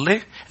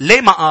بيصلي؟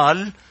 ليه ما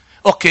قال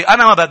أوكي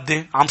أنا ما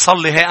بدي عم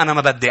صلي، هي أنا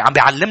ما بدي؟ عم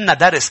بيعلمنا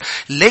درس.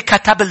 ليه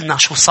كتب لنا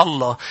شو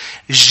صلى،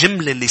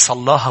 الجملة اللي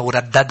صلاها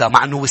ورددها،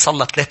 مع أنه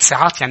صلى 3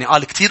 ساعات، يعني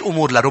قال كتير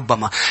أمور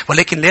لربما،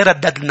 ولكن ليه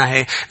ردد لنا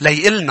هي؟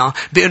 ليقلنا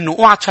بأنه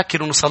اوعى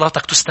تفكر أنه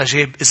صلاتك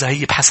تستجيب إذا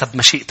هي بحسب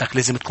مشيئتك،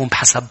 لازم تكون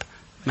بحسب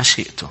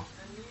مشيئته.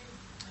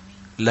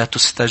 لا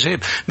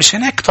تستجيب. مش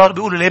هناك كتار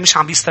بيقولوا ليه مش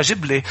عم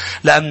بيستجيب لي؟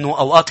 لأنه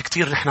أوقات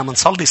كتير نحن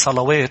منصلي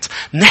صلوات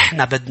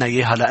نحن بدنا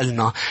إياها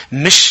لإلنا،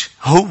 مش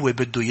هو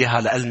بده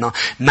إياها لإلنا.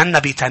 منا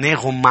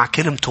بتناغم مع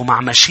كلمته،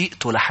 مع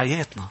مشيئته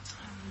لحياتنا.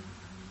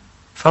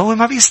 فهو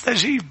ما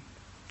بيستجيب،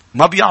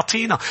 ما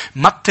بيعطينا،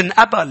 ما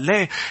بتنقبل.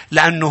 ليه؟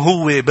 لأنه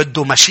هو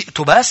بده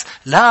مشيئته بس؟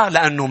 لا،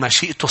 لأنه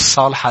مشيئته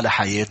الصالحة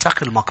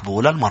لحياتك،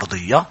 المقبولة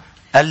المرضية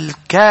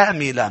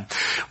الكاملة.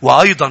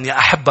 وأيضا يا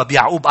أحبة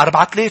بيعقوب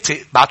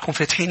 4:3. بعدكم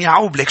فاتحين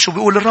يعقوب، ليك شو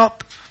بيقول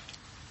الرب؟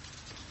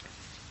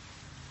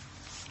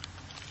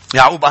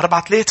 يعقوب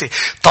 4:3.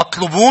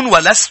 تطلبون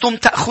ولستم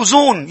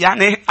تأخذون،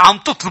 يعني عم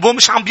تطلبوا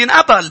مش عم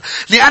بينقبل،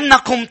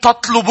 لأنكم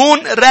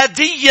تطلبون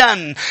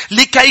رديا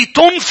لكي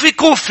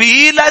تنفقوا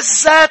في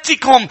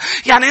لذاتكم.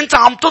 يعني أنت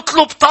عم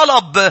تطلب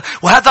طلب،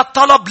 وهذا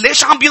الطلب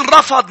ليش عم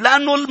بينرفض؟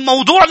 لأنه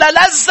الموضوع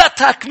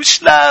للذتك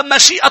مش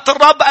لمشيئة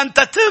الرب أن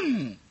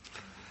تتم.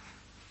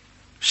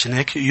 عشان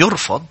هيك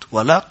يرفض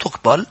ولا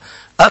تقبل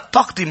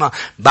التقدمة.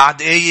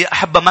 بعد ايه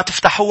أحبة ما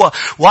تفتحوها؟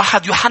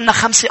 1 يوحنا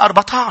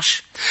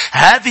 5:14.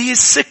 هذه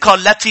الثقة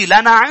التي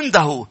لنا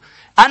عنده.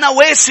 أنا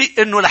واثق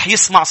إنه رح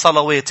يسمع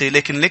صلواتي.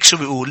 لكن ليك شو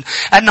بيقول؟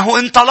 أنه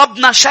إن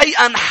طلبنا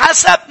شيئا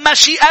حسب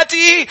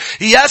مشيئته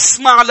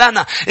يسمع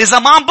لنا. إذا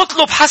ما عم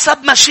بطلب حسب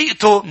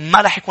مشيئته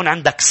ما رح يكون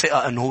عندك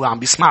ثقة إنه هو عم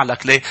بيسمع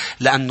لك. ليه؟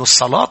 لأنه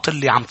الصلاة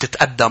اللي عم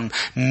تتقدم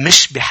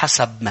مش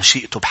بحسب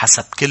مشيئته،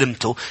 بحسب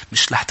كلمته،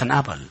 مش رح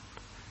تنقبل.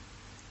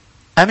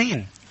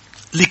 أمين.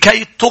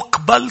 لكي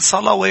تقبل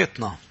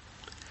صلواتنا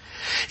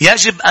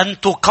يجب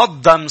أن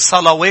تقدم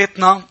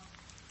صلواتنا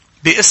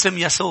باسم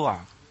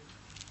يسوع.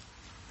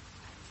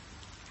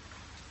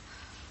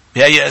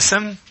 بأي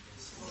اسم؟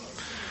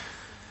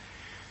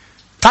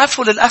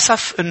 تعرفوا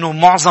للأسف أنه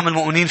معظم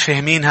المؤمنين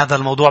فاهمين هذا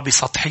الموضوع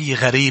بسطحية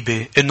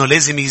غريبة، أنه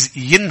لازم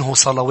ينهوا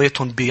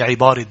صلواتهم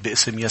بعبارة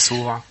باسم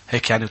يسوع،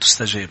 هيك يعني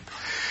تستجاب.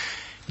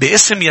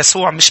 باسم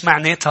يسوع مش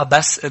معناتها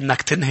بس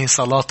أنك تنهي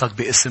صلاتك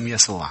باسم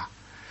يسوع.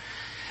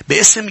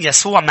 باسم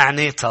يسوع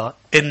معناتها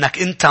أنك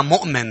أنت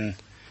مؤمن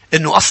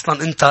أنه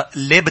أصلا أنت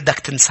ليه بدك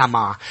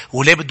تنسمع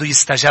وليه بده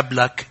يستجاب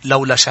لك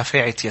لولا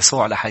شفاعة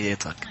يسوع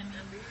لحياتك.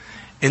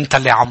 أنت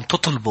اللي عم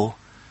تطلبه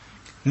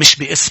مش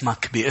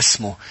باسمك،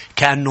 باسمه،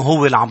 كأنه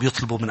هو اللي عم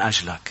يطلبه من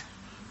أجلك.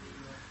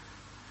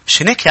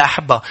 مش هيك يا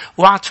أحبة؟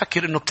 اوعى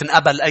تفكر أنه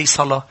بتنقبل أي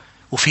صلاة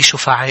وفي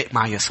شفعاء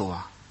مع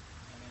يسوع.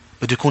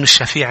 بده يكون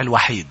الشفيع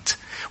الوحيد،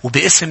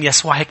 وباسم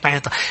يسوع. هيك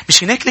معناتها.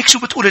 مش هيك؟ ليك شو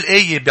بتقول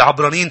الآية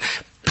بعبرانيين؟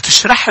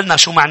 بتشرح لنا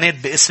شو معنات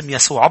باسم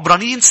يسوع.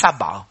 عبرانيين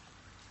 7.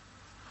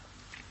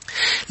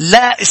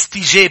 لا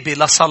استجابة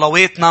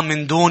لصلواتنا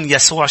من دون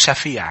يسوع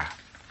شفيع.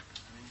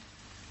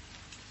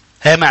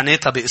 هي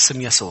معناتها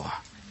باسم يسوع.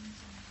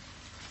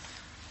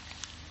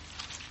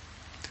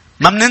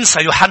 ما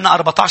مننسى يوحنا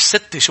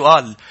 14:6 شو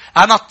قال؟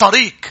 أنا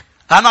الطريق،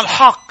 أنا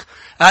الحق،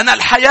 أنا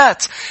الحياة،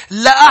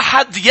 لا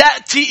أحد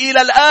يأتي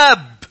إلى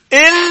الآب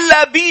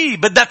إلا بي.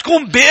 بدها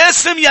تكون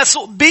باسم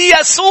يسوع.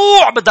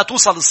 بيسوع بدها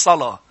توصل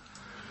الصلاة.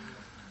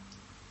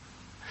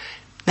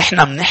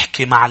 نحن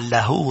بنحكي مع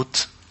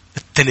اللاهوت،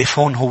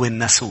 التليفون هو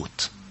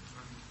الناسوت.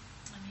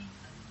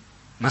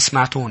 ما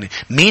سمعتوني؟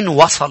 مين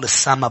وصل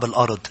السماء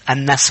بالأرض؟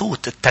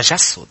 الناسوت،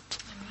 التجسد.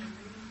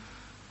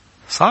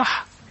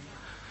 صح؟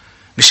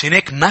 مش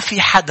هناك ما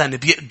في حدا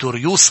بيقدر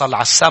يوصل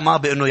على السماء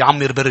بأنه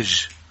يعمر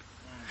برج.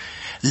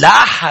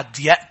 لا أحد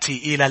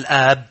يأتي إلى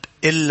الآب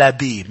إلا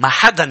بي. ما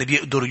حدا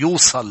بيقدر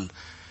يوصل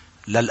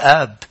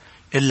للآب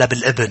إلا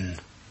بالابن.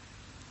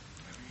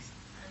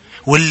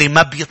 واللي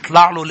ما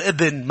بيطلع له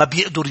الابن ما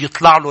بيقدر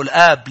يطلع له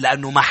الآب،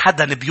 لأنه ما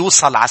حدا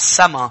بيوصل على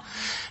السماء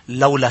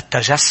لولا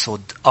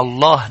التجسد.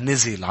 الله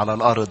نزل على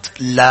الأرض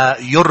لا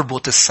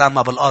يربط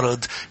السماء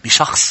بالأرض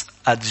بشخص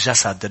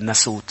الجسد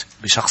الناسوت،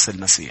 بشخص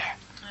المسيح.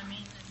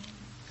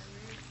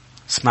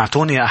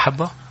 سمعتوني يا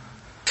أحبة؟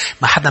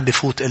 ما حدا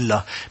بيفوت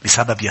إلا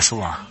بسبب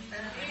يسوع.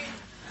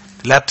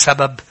 لا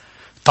بسبب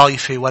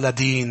طائفة ولا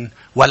دين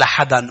ولا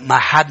حدا. ما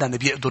حدا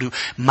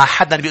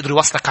بيقدر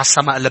يوصلك على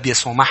السماء إلا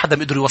بيسوع. ما حدا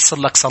بيقدر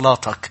يوصل لك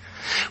صلاتك،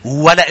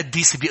 ولا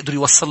قديس بيقدر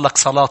يوصل لك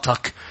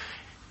صلاتك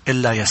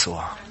إلا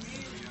يسوع.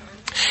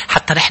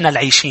 حتى نحن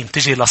العيشين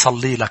تجي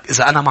لصلي لك،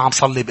 إذا أنا ما عم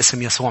صلي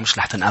باسم يسوع مش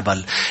رح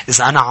تنقبل.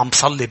 إذا أنا عم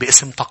صلي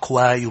باسم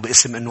تقواي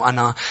وباسم إنه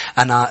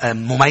أنا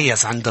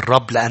مميز عند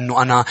الرب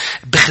لأنه أنا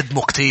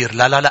بخدمه كتير،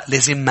 لا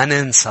لازم ما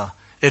ننسى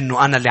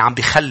إنه أنا اللي عم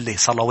بيخلي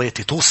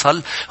صلواتي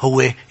توصل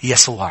هو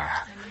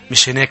يسوع.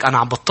 مش هناك أنا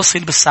عم بتصل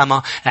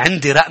بالسماء،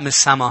 عندي رقم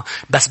السماء،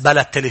 بس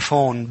بلا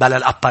التليفون بلا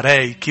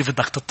الأباراي كيف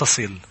بدك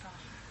تتصل؟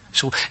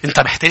 شو أنت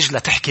محتاج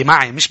لتحكي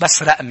معي؟ مش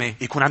بس رقمي،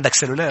 يكون عندك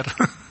سيلولار.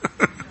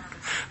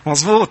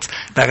 مظبوط.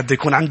 بده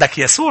يكون عندك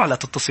يسوع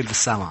لتتصل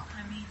بالسماء.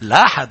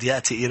 لا أحد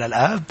يأتي إلى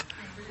الآب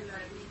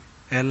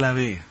إلا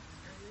بي.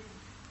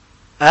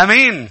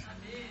 آمين.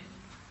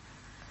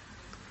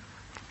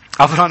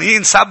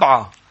 عبرانيين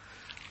 7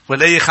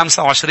 والآية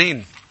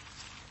 25.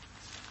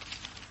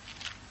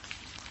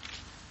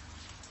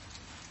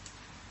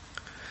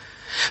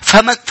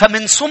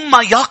 فمن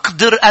ثم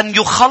يقدر أن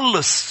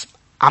يخلص.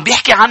 عم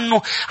بيحكي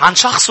عنه، عن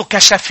شخصه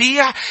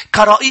كشفيع،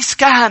 كرئيس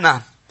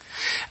كهنة.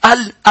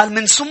 قال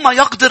من ثم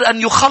يقدر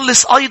أن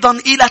يخلص أيضا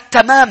إلى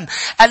التمام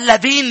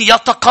الذين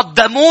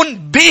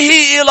يتقدمون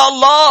به إلى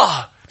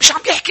الله. مش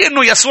عم بيحكي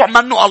إنه يسوع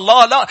منه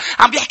الله، لا،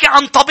 عم بيحكي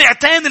عن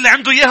طبيعتين اللي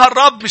عنده إياها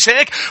الرب. مش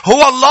هيك؟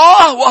 هو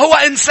الله وهو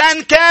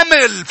إنسان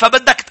كامل،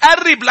 فبدك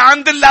تقرب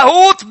لعند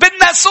اللاهوت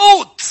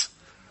بالناسوت.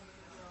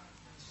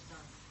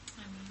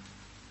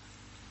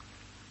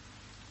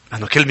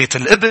 أنه كلمة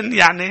الابن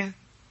يعني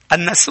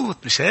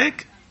الناسوت، مش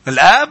هيك؟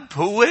 الآب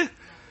هو.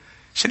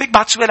 شنك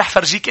بعد شوي رح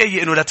فرجيك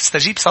ايه انه لا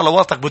تستجيب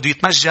صلواتك بده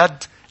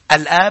يتمجد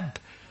الآب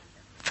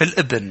في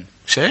الابن.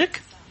 مش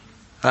هيك؟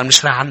 انا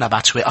بنشرح عنها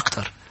بعد شوي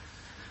اكتر.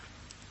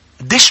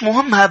 قديش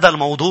مهم هذا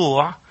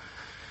الموضوع،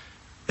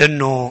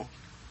 انه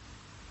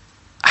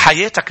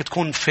حياتك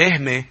تكون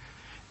فاهمة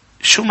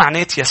شو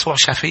معنات يسوع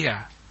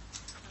شفيع.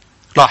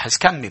 لاحظ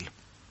كمل.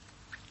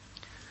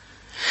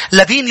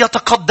 الذين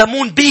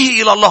يتقدمون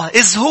به إلى الله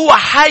إذ هو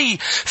حي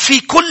في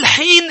كل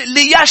حين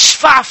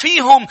ليشفع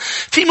فيهم.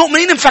 في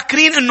مؤمنين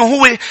مفكرين إنه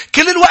هو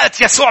كل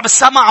الوقت يسوع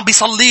بالسماء عم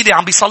بيصلي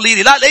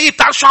لي. لا، الآية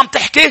بتعرف شو عم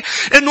تحكي؟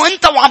 إنه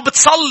أنت وعم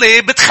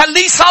بتصلي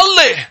بتخليه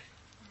يصلي.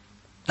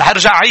 رح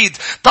ارجع عيد.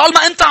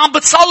 طالما انت عم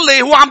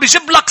بتصلي هو عم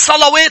بيجيب لك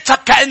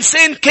صلواتك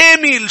كإنسان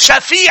كامل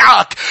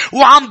شفيعك،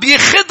 وعم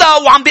بيخدها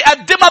وعم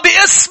بيقدمها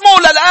باسمه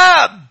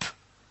للآب.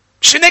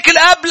 مش هيك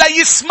الآب لا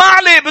يسمع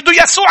لي،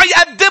 بده يسوع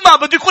يقدمها،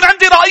 بده يكون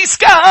عندي رئيس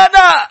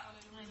كهنة.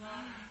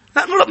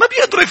 لأنه ما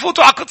بيقدروا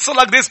يفوتوا على قدس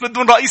الأقداس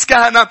بدون رئيس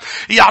كهنة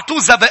يعطوه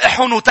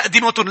ذبائحهم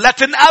وتقديماتهم. لا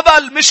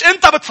تنقبل، مش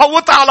أنت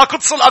بتفوتها على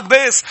قدس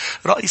الأقداس،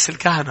 رئيس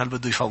الكهنة اللي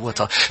بده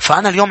يفوتها.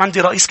 فأنا اليوم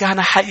عندي رئيس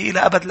كهنة حقيقي إلى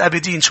أبد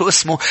الآبدين. شو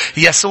اسمه؟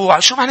 يسوع.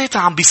 شو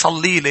معناتها عم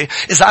بيصلي لي؟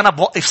 إذا أنا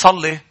بوقف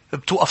صلي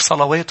بتوقف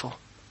صلواته.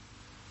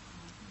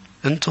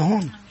 أنتوا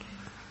هون.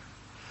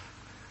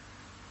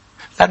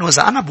 لأنه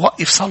إذا أنا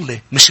بوقف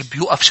صلي مش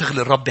بيوقف شغل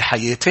الرب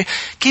بحياتي.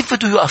 كيف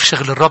بده يوقف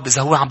شغل الرب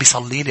إذا هو عم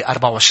بيصلي لي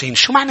 24؟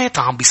 شو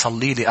معناتها عم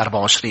بيصلي لي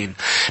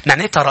 24؟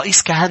 معناتها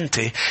رئيس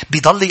كهنتي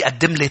بيضل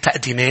يقدم لي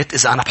تقديمات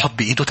إذا أنا بحط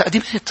بإيده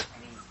تقديمات.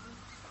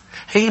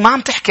 هي ما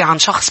عم تحكي عن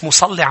شخص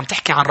مصلي، عم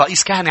تحكي عن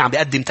رئيس كهنة عم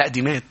بيقدم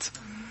تقديمات.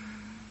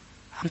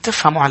 عم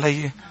تفهموا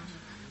علي؟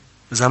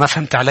 إذا ما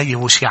فهمت علي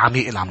هو شيء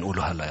عميق اللي عم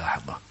نقوله هلا يا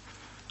أحبة.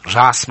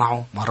 رجع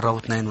اسمعوا مرة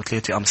واثنين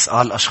وثلاثة أمس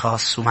قال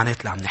أشخاص شو معنات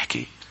اللي عم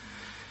نحكي.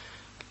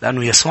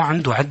 لأنه يسوع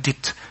عنده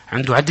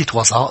عدة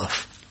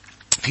وظائف.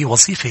 في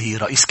وظيفة هي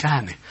رئيس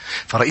كهنة.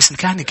 فرئيس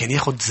الكهنة كان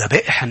ياخد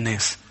ذبائح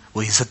الناس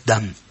ويزت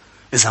دم.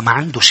 إذا ما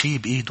عنده شيء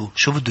بإيده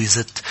شو بده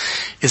يزت؟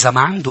 إذا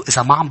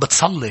ما عم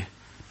بتصلي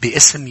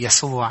باسم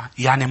يسوع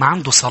يعني ما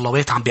عنده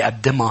صلوات عم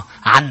بيقدمها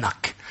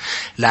عنك.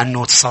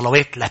 لأنه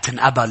الصلوات لا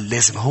تنقبل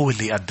لازم هو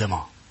اللي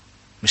يقدمها،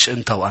 مش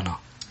أنت وأنا.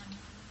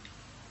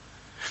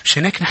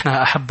 مشان هيك نحن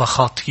أحبة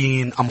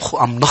خاطئين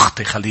أم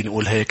نخطي، خليني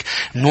أقول هيك،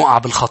 نوقع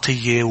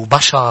بالخطية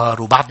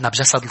وبشر وبعدنا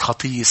بجسد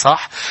الخطية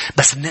صح،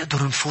 بس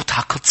بنقدر نفوت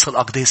على قدس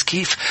الأقداس.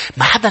 كيف؟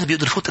 ما حدا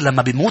بيقدر يفوت إلا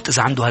لما بيموت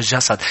إذا عنده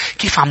هالجسد.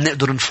 كيف عم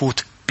نقدر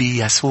نفوت؟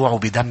 بيسوع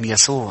وبدم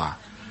يسوع.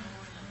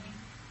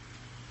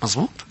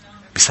 مظبوط؟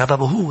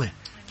 بسببه هو.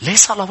 ليه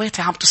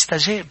صلواتي عم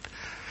تستجاب؟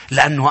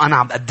 لأنه أنا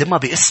عم أقدمها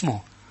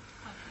باسمه.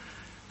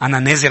 أنا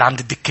نازل عند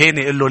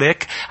الدكانة يقول له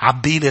ليك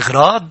عبيلي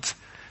غراض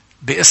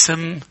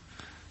باسم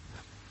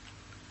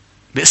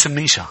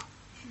ميشا.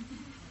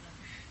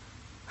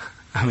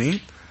 أمين.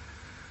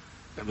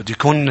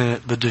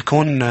 بده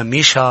يكون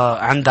ميشا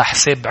عنده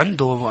حساب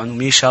عنده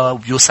ميشا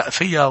وبيوثق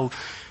فيها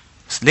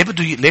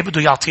ليه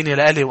بده يعطيني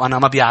لالي وانا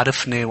ما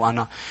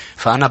بيعرفني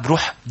فانا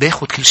بروح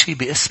باخد كل شيء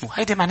باسمه.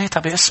 هيدي معناتها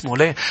باسمه.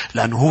 ليه؟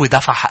 لانه هو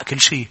دفع حق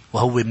كل شيء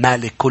وهو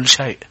مالك كل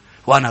شيء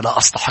وانا لا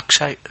استحق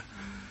شيء،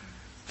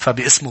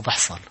 فباسمه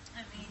بحصل.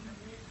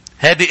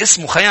 هذه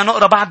اسمه. خلينا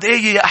نقرأ بعد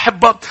آية يا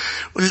أحبة.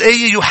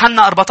 الآية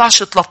يوحنا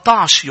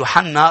 14-13.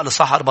 يوحنا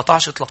لصح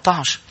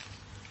 14-13.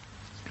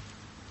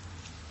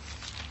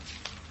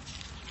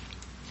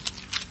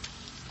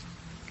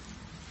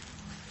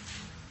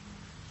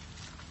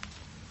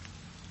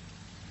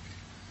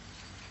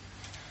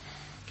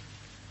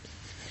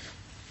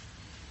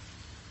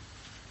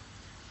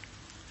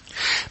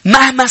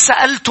 مهما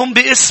سألتم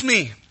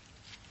باسمي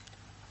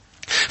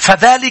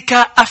فذلك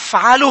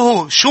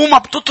أفعله. شو ما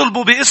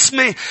بتطلبوا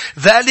باسمي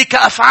ذلك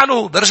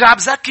أفعله. برجع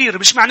بذكر،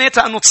 مش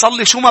معناتها أنه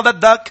تصلي شو ما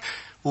بدك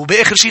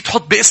وبآخر شيء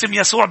تحط باسم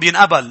يسوع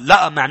بينقبل.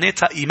 لا،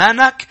 معناتها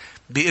إيمانك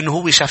بأنه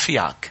هو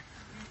شفيعك.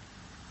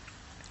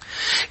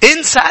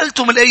 إن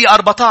سألتم الآية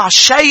 14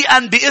 شيئا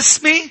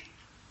باسمي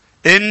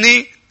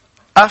إني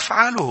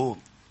أفعله.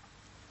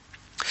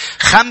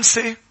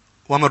 5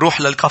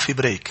 ومنروح للكافي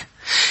بريك.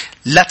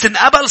 لا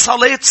تنقبل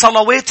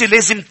صلواتي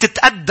لازم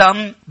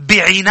تتقدم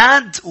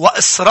بعناد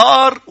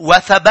وإصرار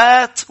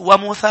وثبات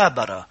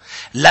ومثابرة.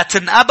 لا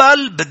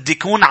تنقبل بدي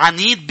يكون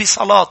عنيد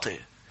بصلاتي.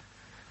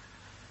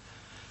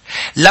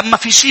 لما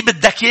في شيء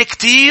بدك اياه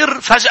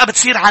كتير فجأة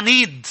بتصير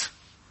عنيد.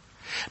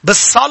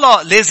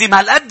 بالصلاة لازم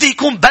هالقد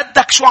يكون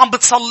بدك شو عم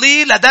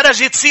بتصلي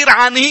لدرجة تصير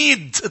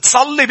عنيد.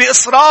 تصلي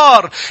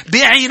بإصرار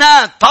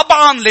بعناد.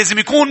 طبعا لازم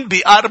يكون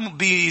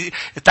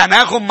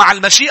بتناغم مع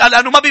المشيئة،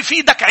 لأنه ما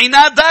بيفيدك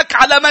عنادك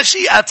على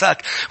مشيئتك.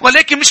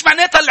 ولكن مش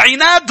معناتها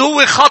العناد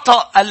هو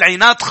خطأ.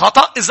 العناد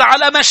خطأ إذا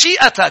على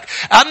مشيئتك،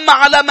 أما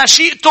على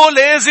مشيئته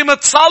لازم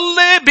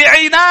تصلي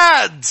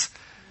بعناد.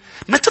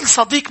 مثل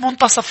صديق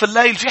منتصف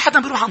الليل. في حدا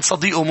بيروح عند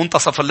صديقه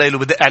منتصف الليل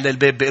وبدق على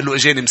الباب بيقول له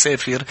اجاني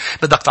مسافر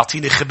بدك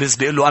تعطيني خبز،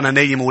 بيقول له انا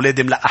نايم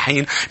وولادي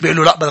ملقحين، بيقول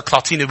له لا بدك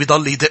تعطيني،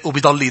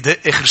 وبيضل يدق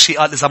اخر شيء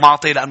قال اذا ما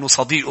اعطيه لانه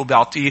صديقه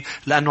بيعطيه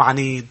لانه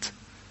عنيد.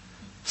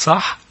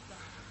 صح؟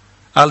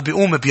 قال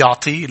بيقوم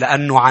بيعطيه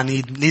لانه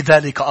عنيد.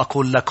 لذلك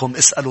اقول لكم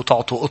اسالوا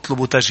تعطوا،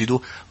 اطلبوا تجدوا،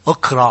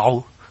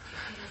 اقرعوا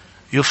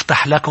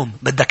يفتح لكم.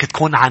 بدك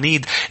تكون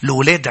عنيد.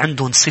 الأولاد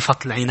عندهم صفة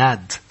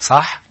العناد.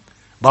 صح؟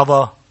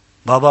 بابا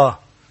بابا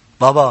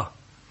بابا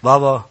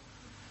بابا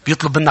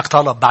بيطلب منك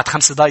طلب بعد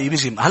 5 دقايق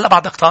بيجي هلا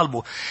بعدك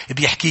طالبه.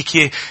 بيحكيك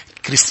ايه.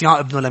 كريستيان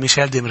ابنه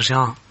لميشيل دي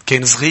مرجان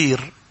كان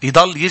صغير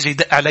يضل يجي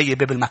يدق علي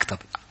باب المكتب.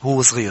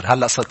 هو صغير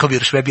هلا صار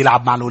كبير شوي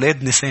بيلعب مع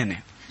الأولاد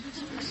نساني.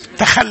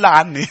 تخلى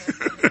عني.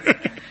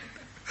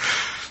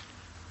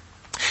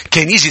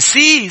 كان يجي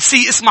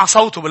سي اسمع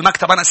صوته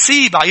بالمكتب. أنا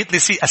سي بعيط لي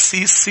سي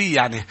السيس سي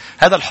يعني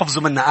هذا الحفظ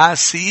منا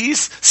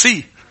سيس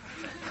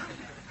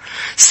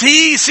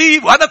سي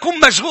وأنا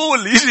أكون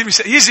مشغول.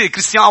 يجي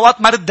كريستيان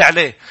أوقات ما رد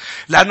عليه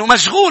لأنه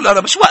مشغول.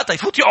 أنا مش وقته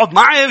يفوت يقعد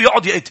معي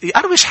ويقعد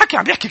أنا مش حكي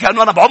عم يحكي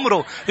كأنه أنا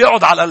بعمره.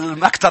 يقعد على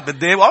المكتب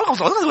قدام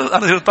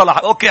أنا طلع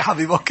أوكي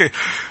حبيب أوكي.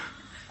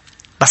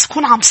 بس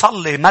كون عم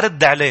صلي ما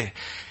رد عليه.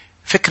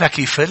 فكرة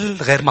كيف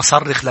غير ما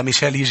صرخ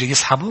لميشيل يجي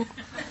يسحبه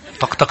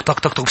طق طق طق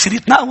طق طق بصير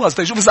يتنقوز.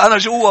 تشوف إذا أنا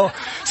جوا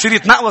بصير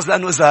يتنقوز.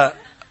 لأنه إذا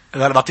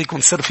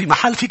بعطيكم سر في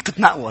محل فيك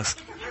تتنقوز.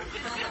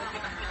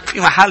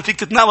 في محل فيك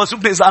تتنقوز.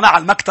 شوفني إذا أنا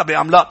على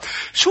المكتبة أم لا.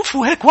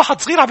 شوفوا هيك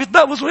واحد صغير عم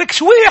يتنقوز وهيك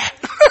شويح.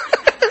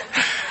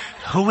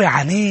 هو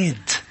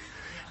عنيد.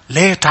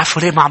 ليه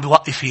تعرفوا ليه ما عم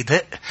بيوقف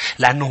يدق؟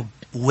 لأنه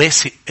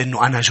واثق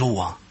إنه أنا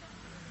جوا.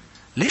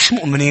 ليش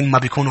مؤمنين ما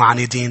بيكونوا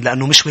عنيدين؟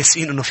 لأنه مش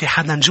واثقين إنه في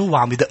حدا جوا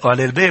عم يدقوا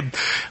على الباب.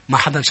 ما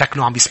حدا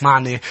شكله عم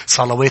بيسمعني.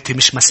 صلواتي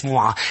مش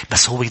مسموعة.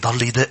 بس هو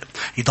يضل يدق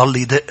يضل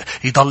يدق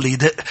يضل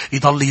يدق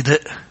يضل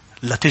يدق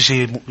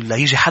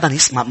ليجي حدا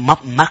يسمع.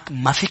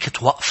 ما فيك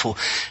توقفه.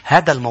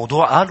 هذا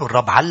الموضوع قالوا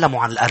الرب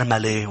علموا عن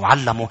الأرملة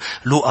وعلموا.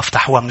 لوقا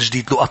افتحوها من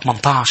جديد.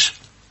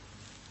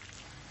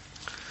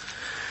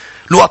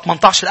 لوقا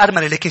 18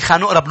 الأرملة. لكن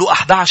خلينا نقرأ بلوقا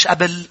 11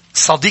 قبل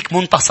صديق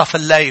منتصف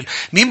الليل.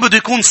 مين بده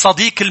يكون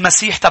صديق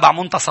المسيح تبع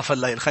منتصف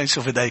الليل؟ خلينا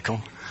نشوف ايديكم.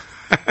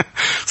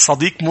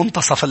 صديق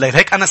منتصف الليل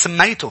هيك أنا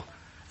سميته.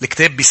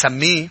 الكتاب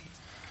بيسميه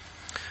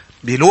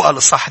بلوقا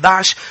الإصحاح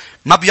 11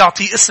 ما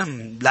بيعطيه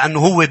اسم لأنه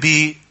هو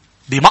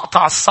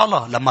بمقطع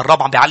الصلاة لما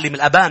الرب عم بيعلم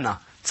الأبانة.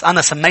 بس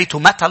أنا سميته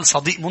مثل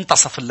صديق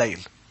منتصف الليل.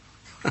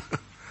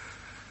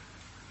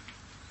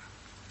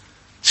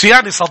 شو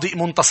يعني صديق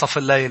منتصف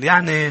الليل؟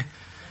 يعني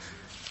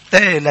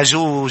ايه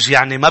لجوج.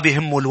 يعني ما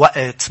بيهمه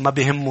الوقت ما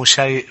بيهمه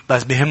شيء.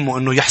 بس بيهمه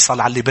انه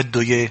يحصل على اللي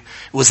بده اياه.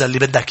 واذا اللي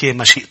بدك اياه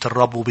مشيئة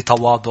الرب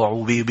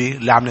وبتواضع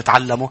اللي عم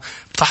نتعلمه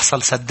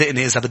بتحصل.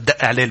 صدقني اذا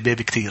بتدق عليه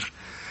الباب كتير.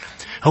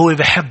 هو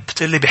بيحب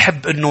اللي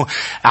بيحب انه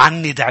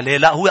عند عليه.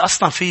 لا هو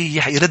اصلا في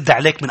يرد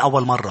عليك من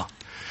اول مرة.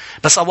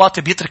 بس اوقات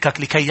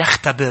بيتركك لكي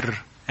يختبر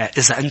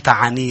اذا انت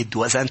عنيد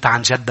واذا انت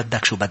عن جد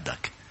بدك شو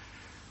بدك.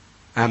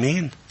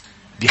 امين.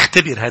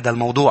 بيختبر هذا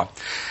الموضوع.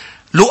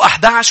 لوقا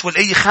 11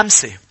 والآية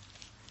 5.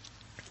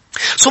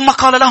 ثم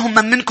قال لهم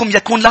من منكم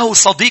يكون له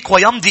صديق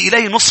ويمضي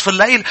إليه نصف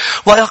الليل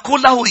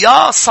ويقول له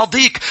يا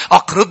صديق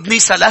أقرضني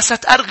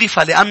 3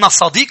 أرغفة لأن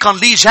صديقا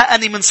لي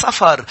جاءني من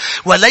سفر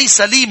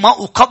وليس لي ما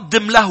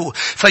أقدم له.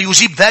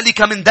 فيجيب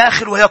ذلك من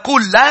داخل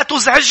ويقول لا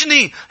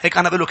تزعجني. هيك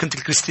أنا بقول لك أنت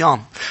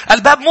الكريستيان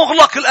الباب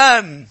مغلق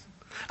الآن.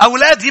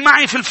 أولادي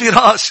معي في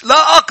الفراش.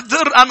 لا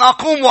أقدر أن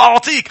أقوم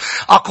وأعطيك.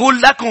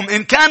 أقول لكم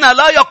إن كان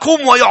لا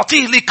يقوم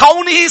ويعطيه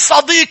لكونه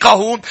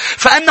صديقه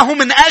فأنه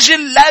من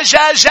أجل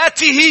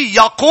لجاجته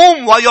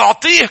يقوم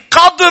ويعطيه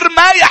قدر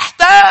ما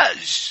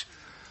يحتاج.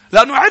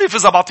 لأنه عرف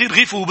إذا بعطيه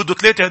رغيفه وبده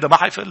 3 هذا ما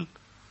حيفل.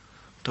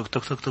 تك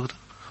تك تك تك.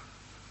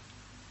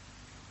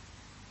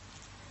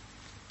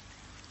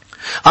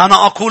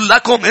 أنا أقول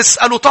لكم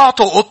اسألوا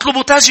تعطوا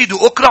اطلبوا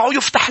تجدوا اقرعوا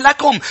يفتح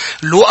لكم.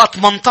 لوقا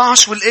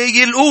 18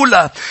 والآية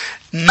الأولى.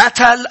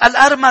 مثل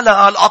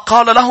الأرملة.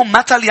 قال لهم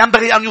مثل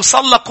ينبغي أن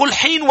يصلى كل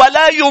حين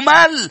ولا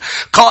يمل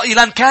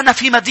قائلا كان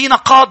في مدينة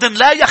قاض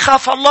لا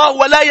يخاف الله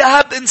ولا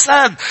يهاب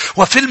إنسان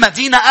وفي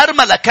المدينة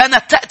أرملة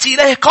كانت تأتي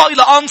إليه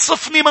قائلة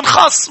أنصفني من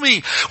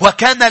خصمي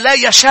وكان لا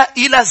يشاء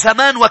إلى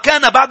زمان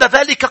وكان بعد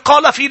ذلك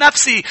قال في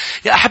نفسي.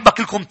 يا أحبة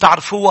كلكم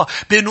تعرفوها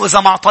بأنه إذا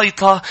ما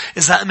أعطيتها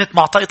إذا قمت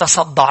ما أعطيتها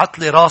صدعت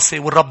لي راسي.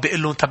 والرب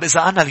يقول له طب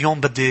إذا أنا اليوم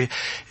بدي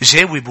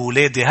جاوب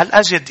أولادي هل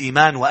أجد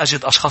إيمان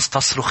وأجد أشخاص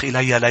تصرخ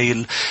إلي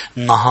ليل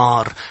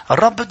نهار؟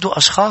 الرب بده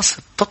أشخاص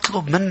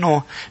تطلب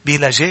منه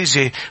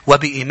بلجاجة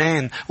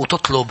وبإيمان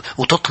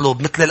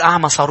وتطلب مثل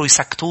الأعمى صاروا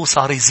يسكتوه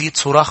صار يزيد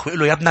صراخ ويقول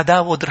له يا ابن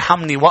داود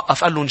ارحمني.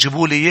 وقف قال له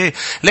نجيبوا لي إياه.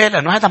 ليه؟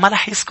 لأنه هذا ما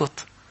رح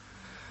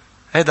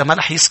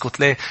يسكت.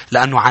 ليه؟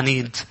 لأنه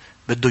عنيد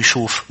بده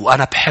يشوف.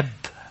 وأنا بحب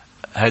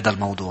هذا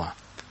الموضوع.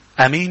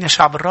 أمين يا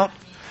شعب الرب.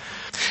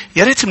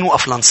 يا ريت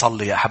نوقف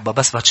لنصلي يا أحبة.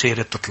 بس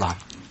بتشيرت تطلع.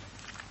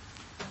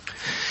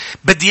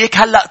 بدي إياك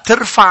هلأ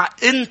ترفع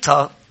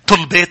أنت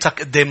طلباتك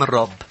قدام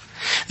الرب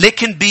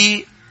لكن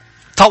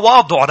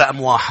بتواضع رقم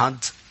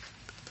 1.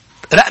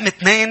 رقم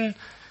 2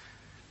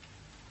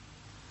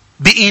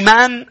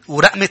 بإيمان.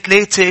 ورقم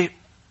 3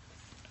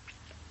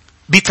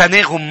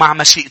 بتناغم مع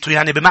مشيئته.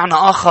 يعني بمعنى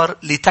آخر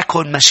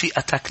لتكن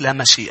مشيئتك لا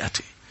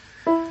مشيئتي.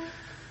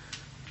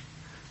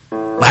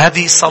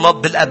 وهذه الصلاة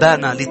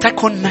بالأبانة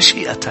لتكن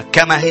مشيئتك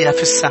كما هي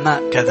في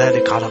السماء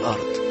كذلك على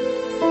الأرض.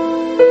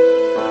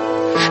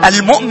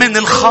 المؤمن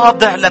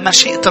الخاضع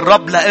لمشيئة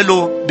الرب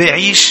لإله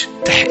بيعيش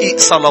تحقيق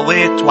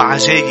صلوات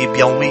وعجائب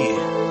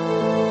يومية.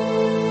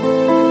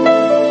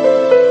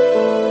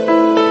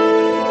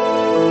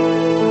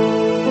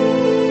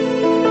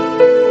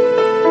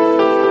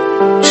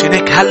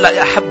 شنك هلأ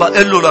يا أحبة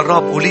قل له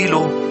للرب قولي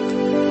له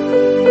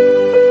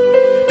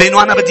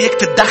بأنه أنا بدي إياك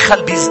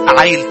تتدخل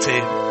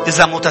بعائلتي.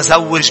 إذا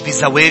متزوج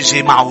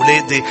بزواجي مع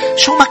أولادي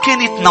شو ما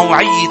كانت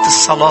نوعية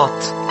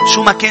الصلاة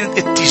شو ما كانت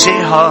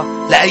اتجاهها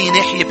لأي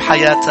ناحية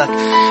بحياتك،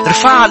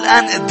 ارفعها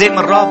الآن قدام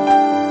الرب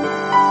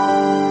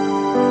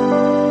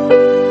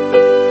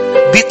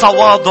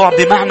بتواضع،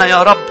 بمعنى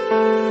يا رب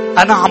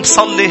أنا عم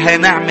صلي هاي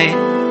نعمة،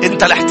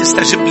 أنت رح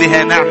تستجيب لي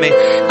هاي نعمة.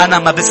 أنا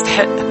ما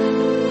بستحق،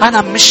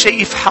 أنا مش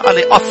شايف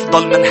حالي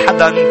أفضل من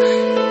حدا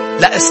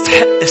لا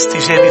استحق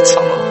استجابة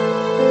صلاة.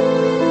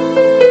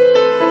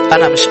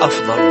 أنا مش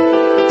أفضل،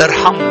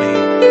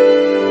 ارحمني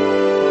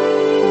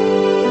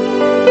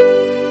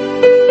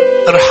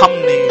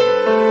ارحمني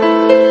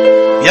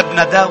يا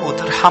ابن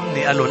داود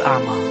ارحمني. قال له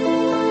الأعمى،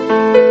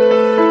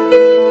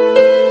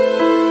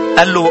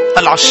 قال له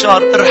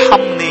العشار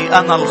ارحمني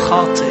أنا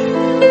الخاطئ.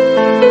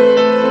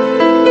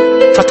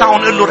 فتعالوا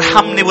نقول له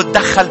ارحمني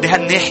وتدخل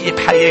بهالناحية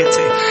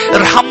بحياتي.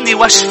 ارحمني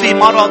واشفي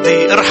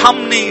مرضي،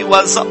 ارحمني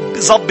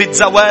وظبط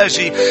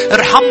زواجي،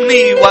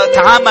 ارحمني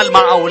واتعامل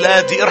مع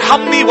أولادي،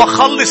 ارحمني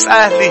وخلص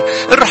أهلي،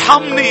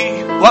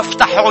 ارحمني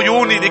وافتح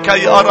عيوني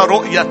لكي أرى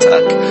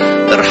رؤيتك.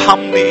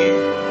 ارحمني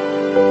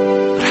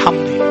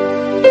ارحمني.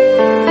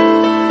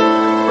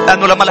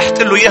 لأنه لما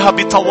لحت له إياها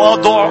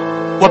بتواضع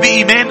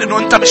وبإيمان إنه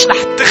أنت مش رح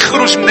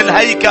تخرج من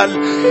الهيكل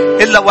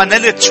إلا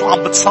ونلت شو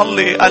عم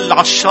بتصلي،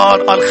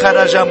 العشار قال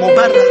خرج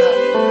مبررا.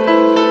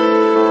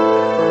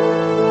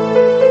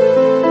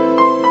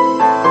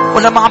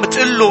 ولما عم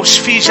تقول له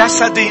شفي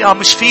جسدي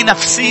مش في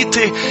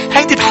نفسيتي،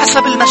 هيدي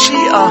بحسب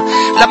المشيئة.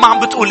 لما عم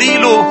بتقولي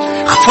له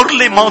اغفر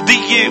لي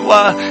ماضيي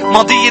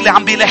وماضيي اللي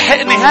عم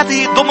بيلاحقني،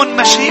 هذه ضمن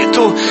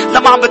مشيئته.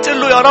 لما عم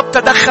بتقول له يا رب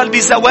تدخل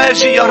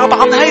بزواجي، يا رب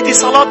عم هيدي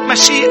صلاة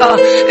مشيئة.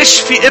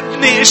 اشفي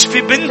ابني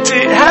اشفي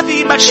بنتي،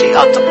 هذه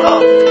مشيئة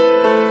الرب.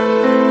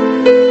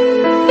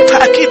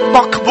 فأكيد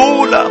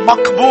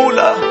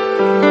مقبولة.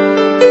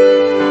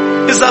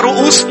 إذا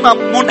رؤوسنا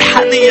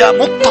منحنية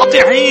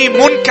متضعين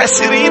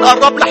منكسرين،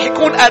 الرب رح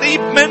يكون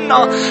قريب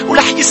منا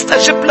ورح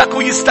يستجب لك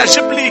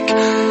ويستجب لك.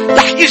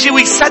 رح يجي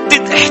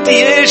ويسدد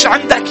احتياج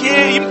عندك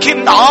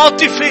يمكن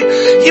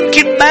عاطفي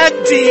يمكن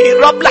مادي.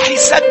 الرب رح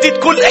يسدد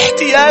كل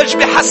احتياج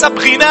بحسب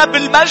غناه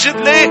بالمجد.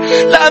 ليه؟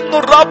 لأنه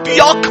الرب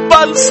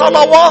يقبل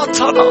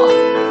صلواتنا.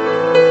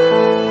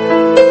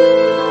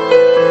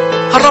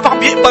 الرب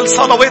عم يقبل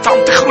صلوات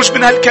عم تخرج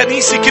من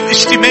هالكنيسة كل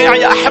اجتماع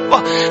يا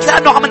أحبة،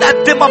 لأنه عم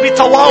نقدمها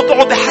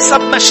بتواضع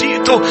وبحسب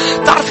مشيئته.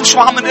 تعرفوا شو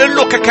عم نقول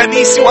له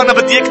ككنيسة وأنا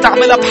بدي إياك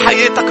تعملها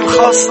بحياتك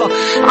الخاصة؟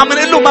 عم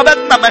نقول له ما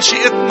بدنا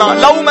مشيئتنا.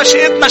 لو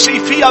مشيئتنا شي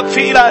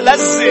فيها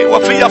لذة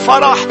وفيها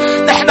فرح،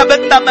 نحن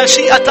بدنا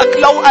مشيئتك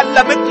لو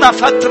ألمتنا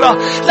فترة،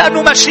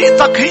 لأنه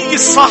مشيئتك هي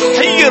الصح،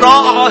 هي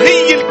رائعة،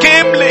 هي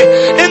الكاملة.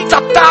 أنت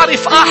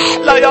بتعرف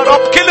أحلى يا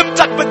رب.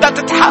 كلمتك بدها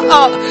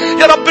تتحقق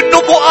يا رب،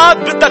 النبوءات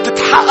بدها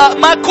تتحقق،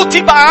 ما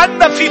كتب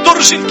عنا في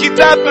درج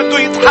الكتاب بده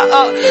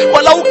يتحقق.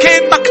 ولو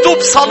كان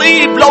مكتوب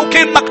صليب، لو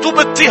كان مكتوب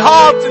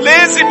اضطهاد،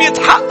 لازم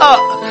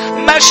يتحقق.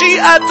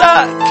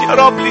 مشيئتك يا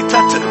رب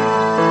لتتم.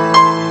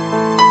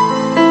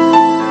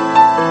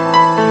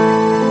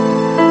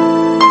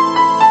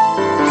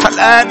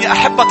 فالآن يا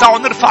أحبة تعالوا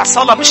نرفع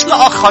صلاة مش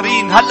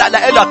لآخرين، هلأ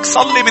لإلك.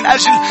 صلي من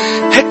أجل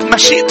هيك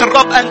مشيئة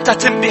الرب أن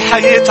تتم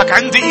بحياتك.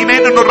 عندي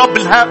إيمان إنه الرب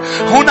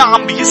هنا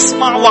عم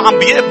بيسمع وعم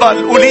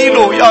بيقبل. قولي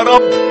له يا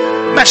رب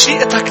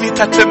مشيئتك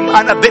لتتم،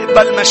 أنا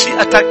بقبل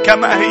مشيئتك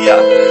كما هي.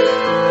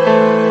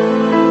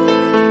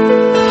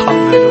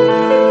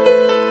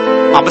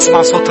 عم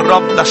بسمع صوت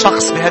الرب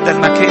لشخص بهذا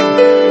المكان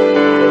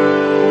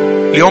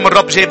اليوم.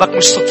 الرب جايبك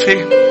مش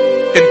صدفة.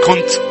 إن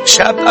كنت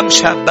شاب أم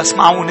شاب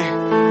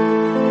بسمعوني،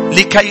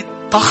 لكي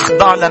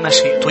تخضع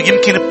لمشيئته.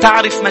 يمكن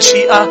بتعرف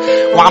مشيئة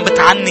وعم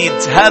بتعند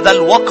هذا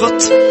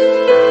الوقت،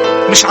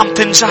 مش عم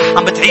تنجح،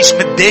 عم بتعيش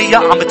متضايق،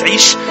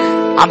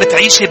 عم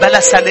بتعيشي بلا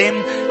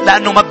سلام،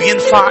 لأنه ما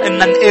بينفع إن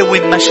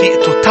نقاوم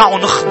مشيئته. تعالوا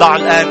نخضع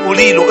الآن.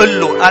 قولي له، قل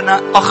له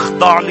أنا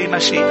أخضع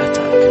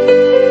لمشيئتك،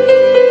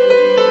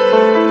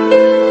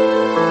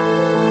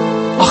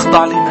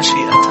 أخضع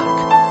لمشيئتك.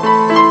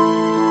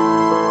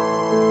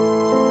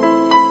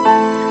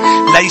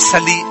 ليس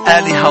لي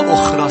آلهة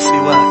أخرى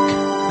سواك.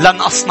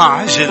 لن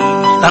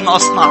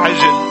أصنع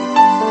عجل،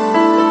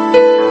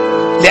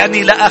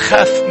 لأني لا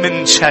أخاف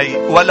من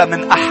شيء ولا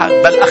من أحد،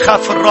 بل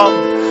أخاف الرب.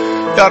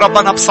 يا رب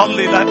أنا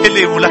بصلي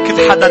لإلي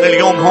ولكل حدا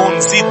اليوم هون،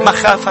 زيد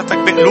مخافتك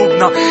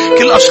بقلوبنا.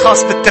 كل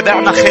أشخاص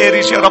بتتبعنا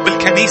خارج يا رب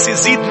الكنيسة،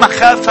 زيد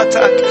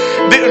مخافتك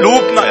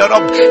بقلوبنا يا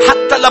رب.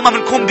 حتى لما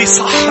منكون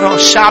بصحراء،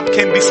 الشعب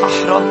كان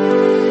بصحراء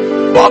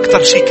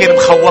وأكتر شيء كان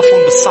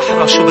مخوفهم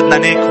بالصحراء شو بدنا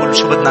ناكل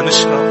شو بدنا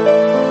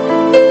نشرب.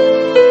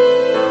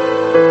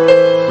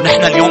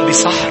 ونحن اليوم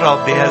بصحراء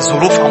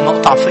بظروف عم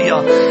نقطع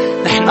فيها.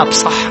 نحن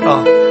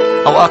بصحراء،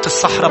 أوقات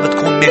الصحراء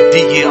بتكون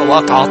مادية،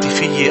 أوقات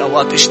عاطفية،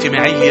 أوقات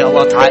اجتماعية،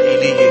 أوقات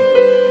عائلية.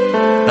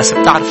 بس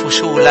بتعرفوا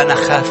شو؟ لا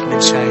نخاف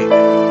من شيء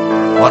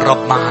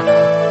والرب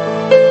معنا.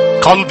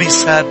 قلبي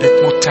ثابت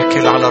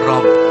متكل على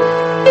الرب.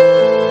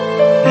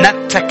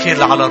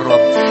 نتكل على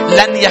الرب،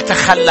 لن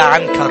يتخلى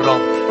عنك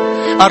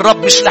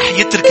الرب مش رح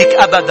يتركك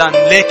أبدا،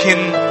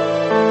 لكن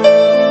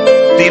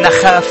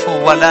لنخاف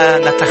ولا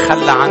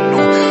نتخلى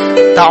عنه.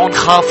 تعالوا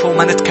نخاف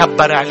وما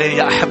نتكبر عليه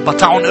يا أحبة.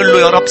 تعالوا نقول له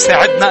يا رب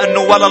ساعدنا أنه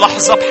ولا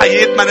لحظة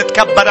بحياتنا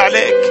نتكبر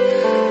عليك.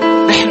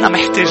 نحن إحنا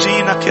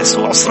محتاجينك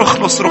يسوع. صرخ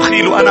له،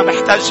 صرخي له، أنا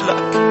محتاج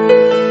لك.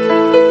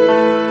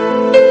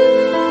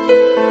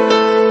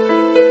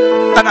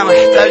 أنا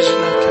محتاج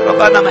لك يا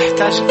رب، أنا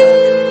محتاج لك،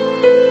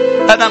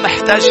 أنا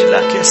محتاج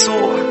لك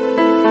يسوع،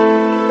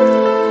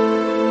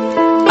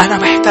 أنا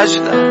محتاج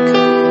لك.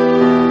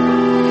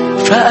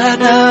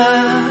 فأنا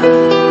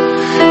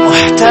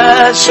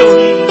محتاج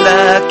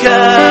لك،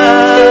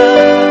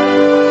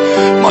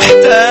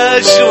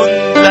 محتاج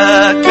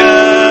لك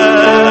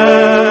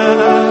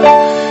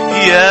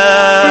يا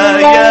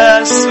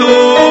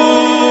يسوع.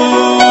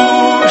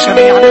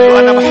 جميعا قالوا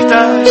أنا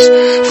محتاج.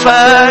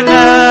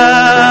 فأنا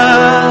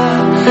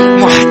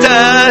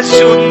محتاج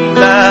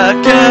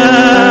لك،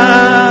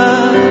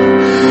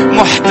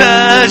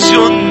 محتاج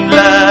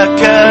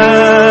لك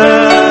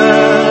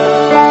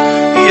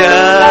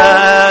يا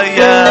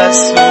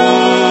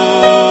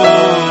يسوع،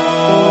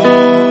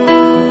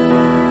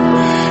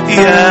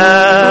 يا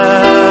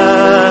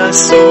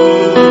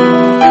يسوع.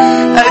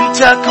 أنت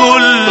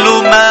كل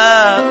ما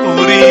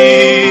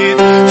أريد،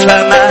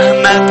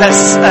 فمهما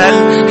تسأل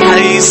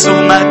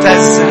حيثما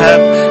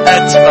تذهب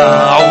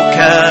أتبعك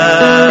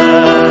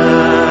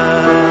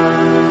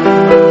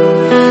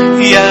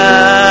يا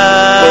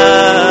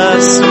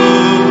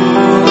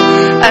يسوع.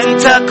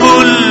 أنت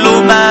كل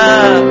ما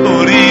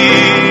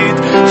أريد،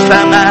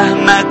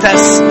 فمهما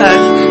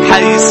تسأل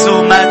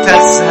حيثما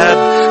تذهب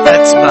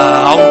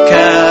أتبعك.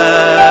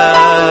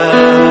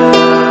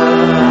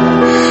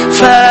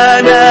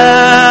 فأنا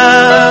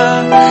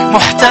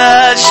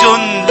محتاج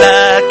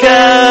لك،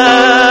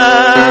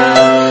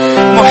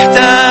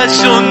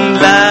 محتاج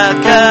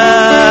لك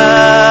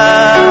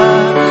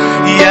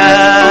يا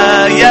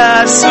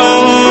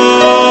يسوع.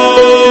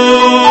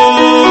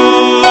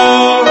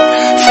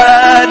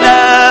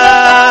 فأنا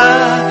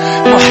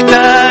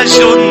محتاج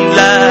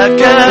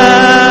لك،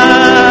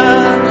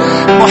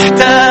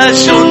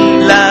 محتاج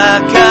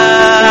لك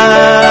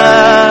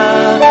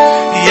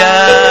يا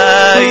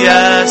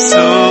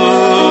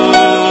يسوع.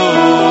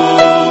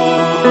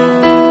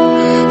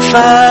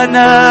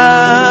 فأنا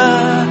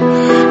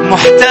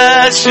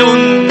محتاج.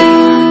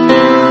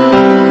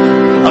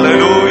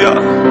 هللويا.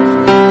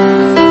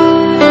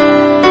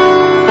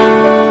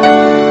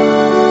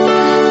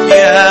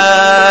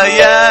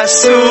 يا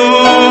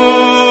يسوع.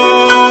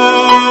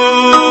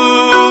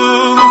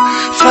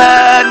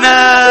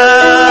 فأنا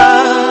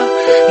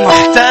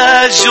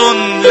محتاج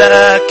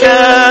لك،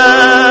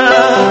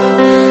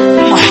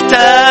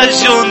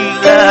 محتاج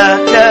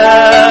لك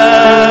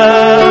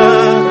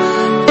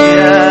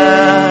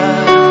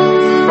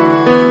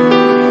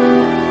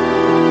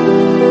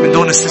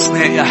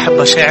استثناء يا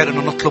أحبة. شاعر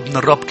أنه نطلب من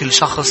الرب كل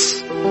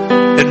شخص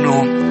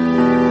أنه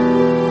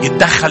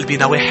يتدخل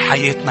بنواحي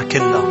حياتنا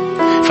كلها.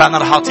 فأنا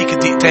رح أعطيك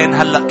دقيقتين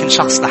هلأ كل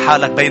شخص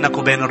لحالك بينك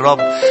وبين الرب،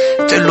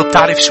 تقول له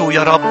بتعرف شو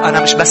يا رب، أنا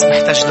مش بس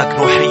محتاج لك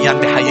روحيا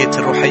بحياتي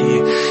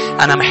الروحية،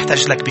 أنا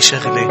محتاج لك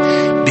بشغلي،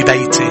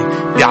 ببيتي،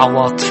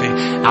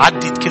 بعواطفي.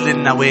 عدد كل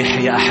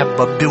النواحي يا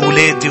أحبة،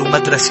 بولادي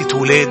ومدرسة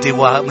ولادي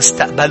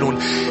ومستقبلهم.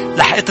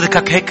 رح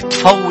أتركك هيك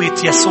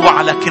تفوت يسوع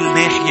على كل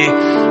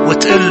ناحية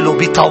وتقول له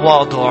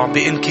بتواضع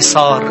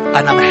بانكسار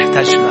أنا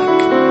محتاج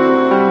لك.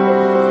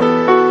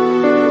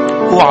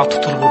 اوعى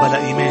تطلبه بلا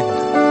إيمان،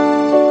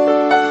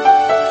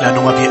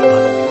 لأنه ما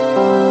بيقبل.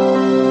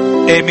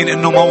 آمن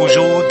إنه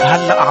موجود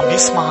هلأ، عم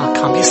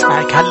بيسمعك، عم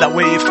بيسمعك هلأ،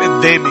 واقف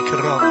قدامك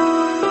الرب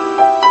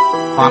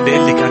وعم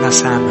بيقول لك أنا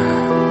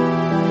سامع.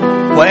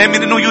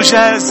 وآمن إنه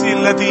يجازي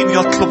الذين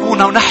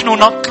يطلبون، ونحن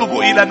نطلب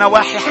إلى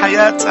نواحي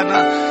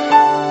حياتنا.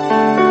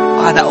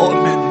 أنا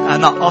أؤمن،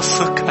 أنا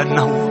أثق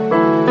أنه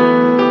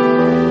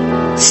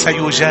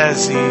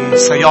سيجازي،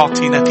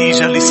 سيعطي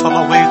نتيجة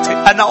لصلواتي.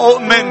 أنا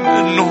أؤمن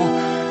أنه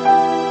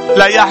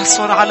لا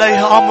يحصل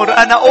عليه أمر.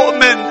 أنا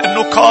أؤمن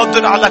أنه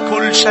قادر على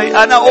كل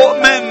شيء. أنا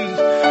أؤمن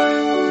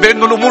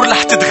بأنه الأمور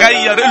رح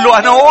تتغير. قل له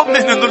أنا أؤمن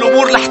أنه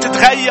الأمور رح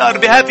تتغير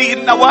بهذه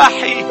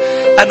النواحي.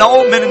 أنا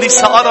أؤمن أني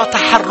سأرى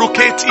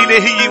تحركات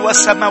إلهية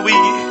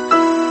وسماوية.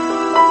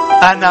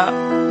 أنا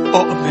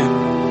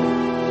أؤمن.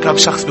 كم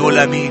شخص بيقول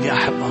أمين يا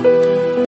أحبة؟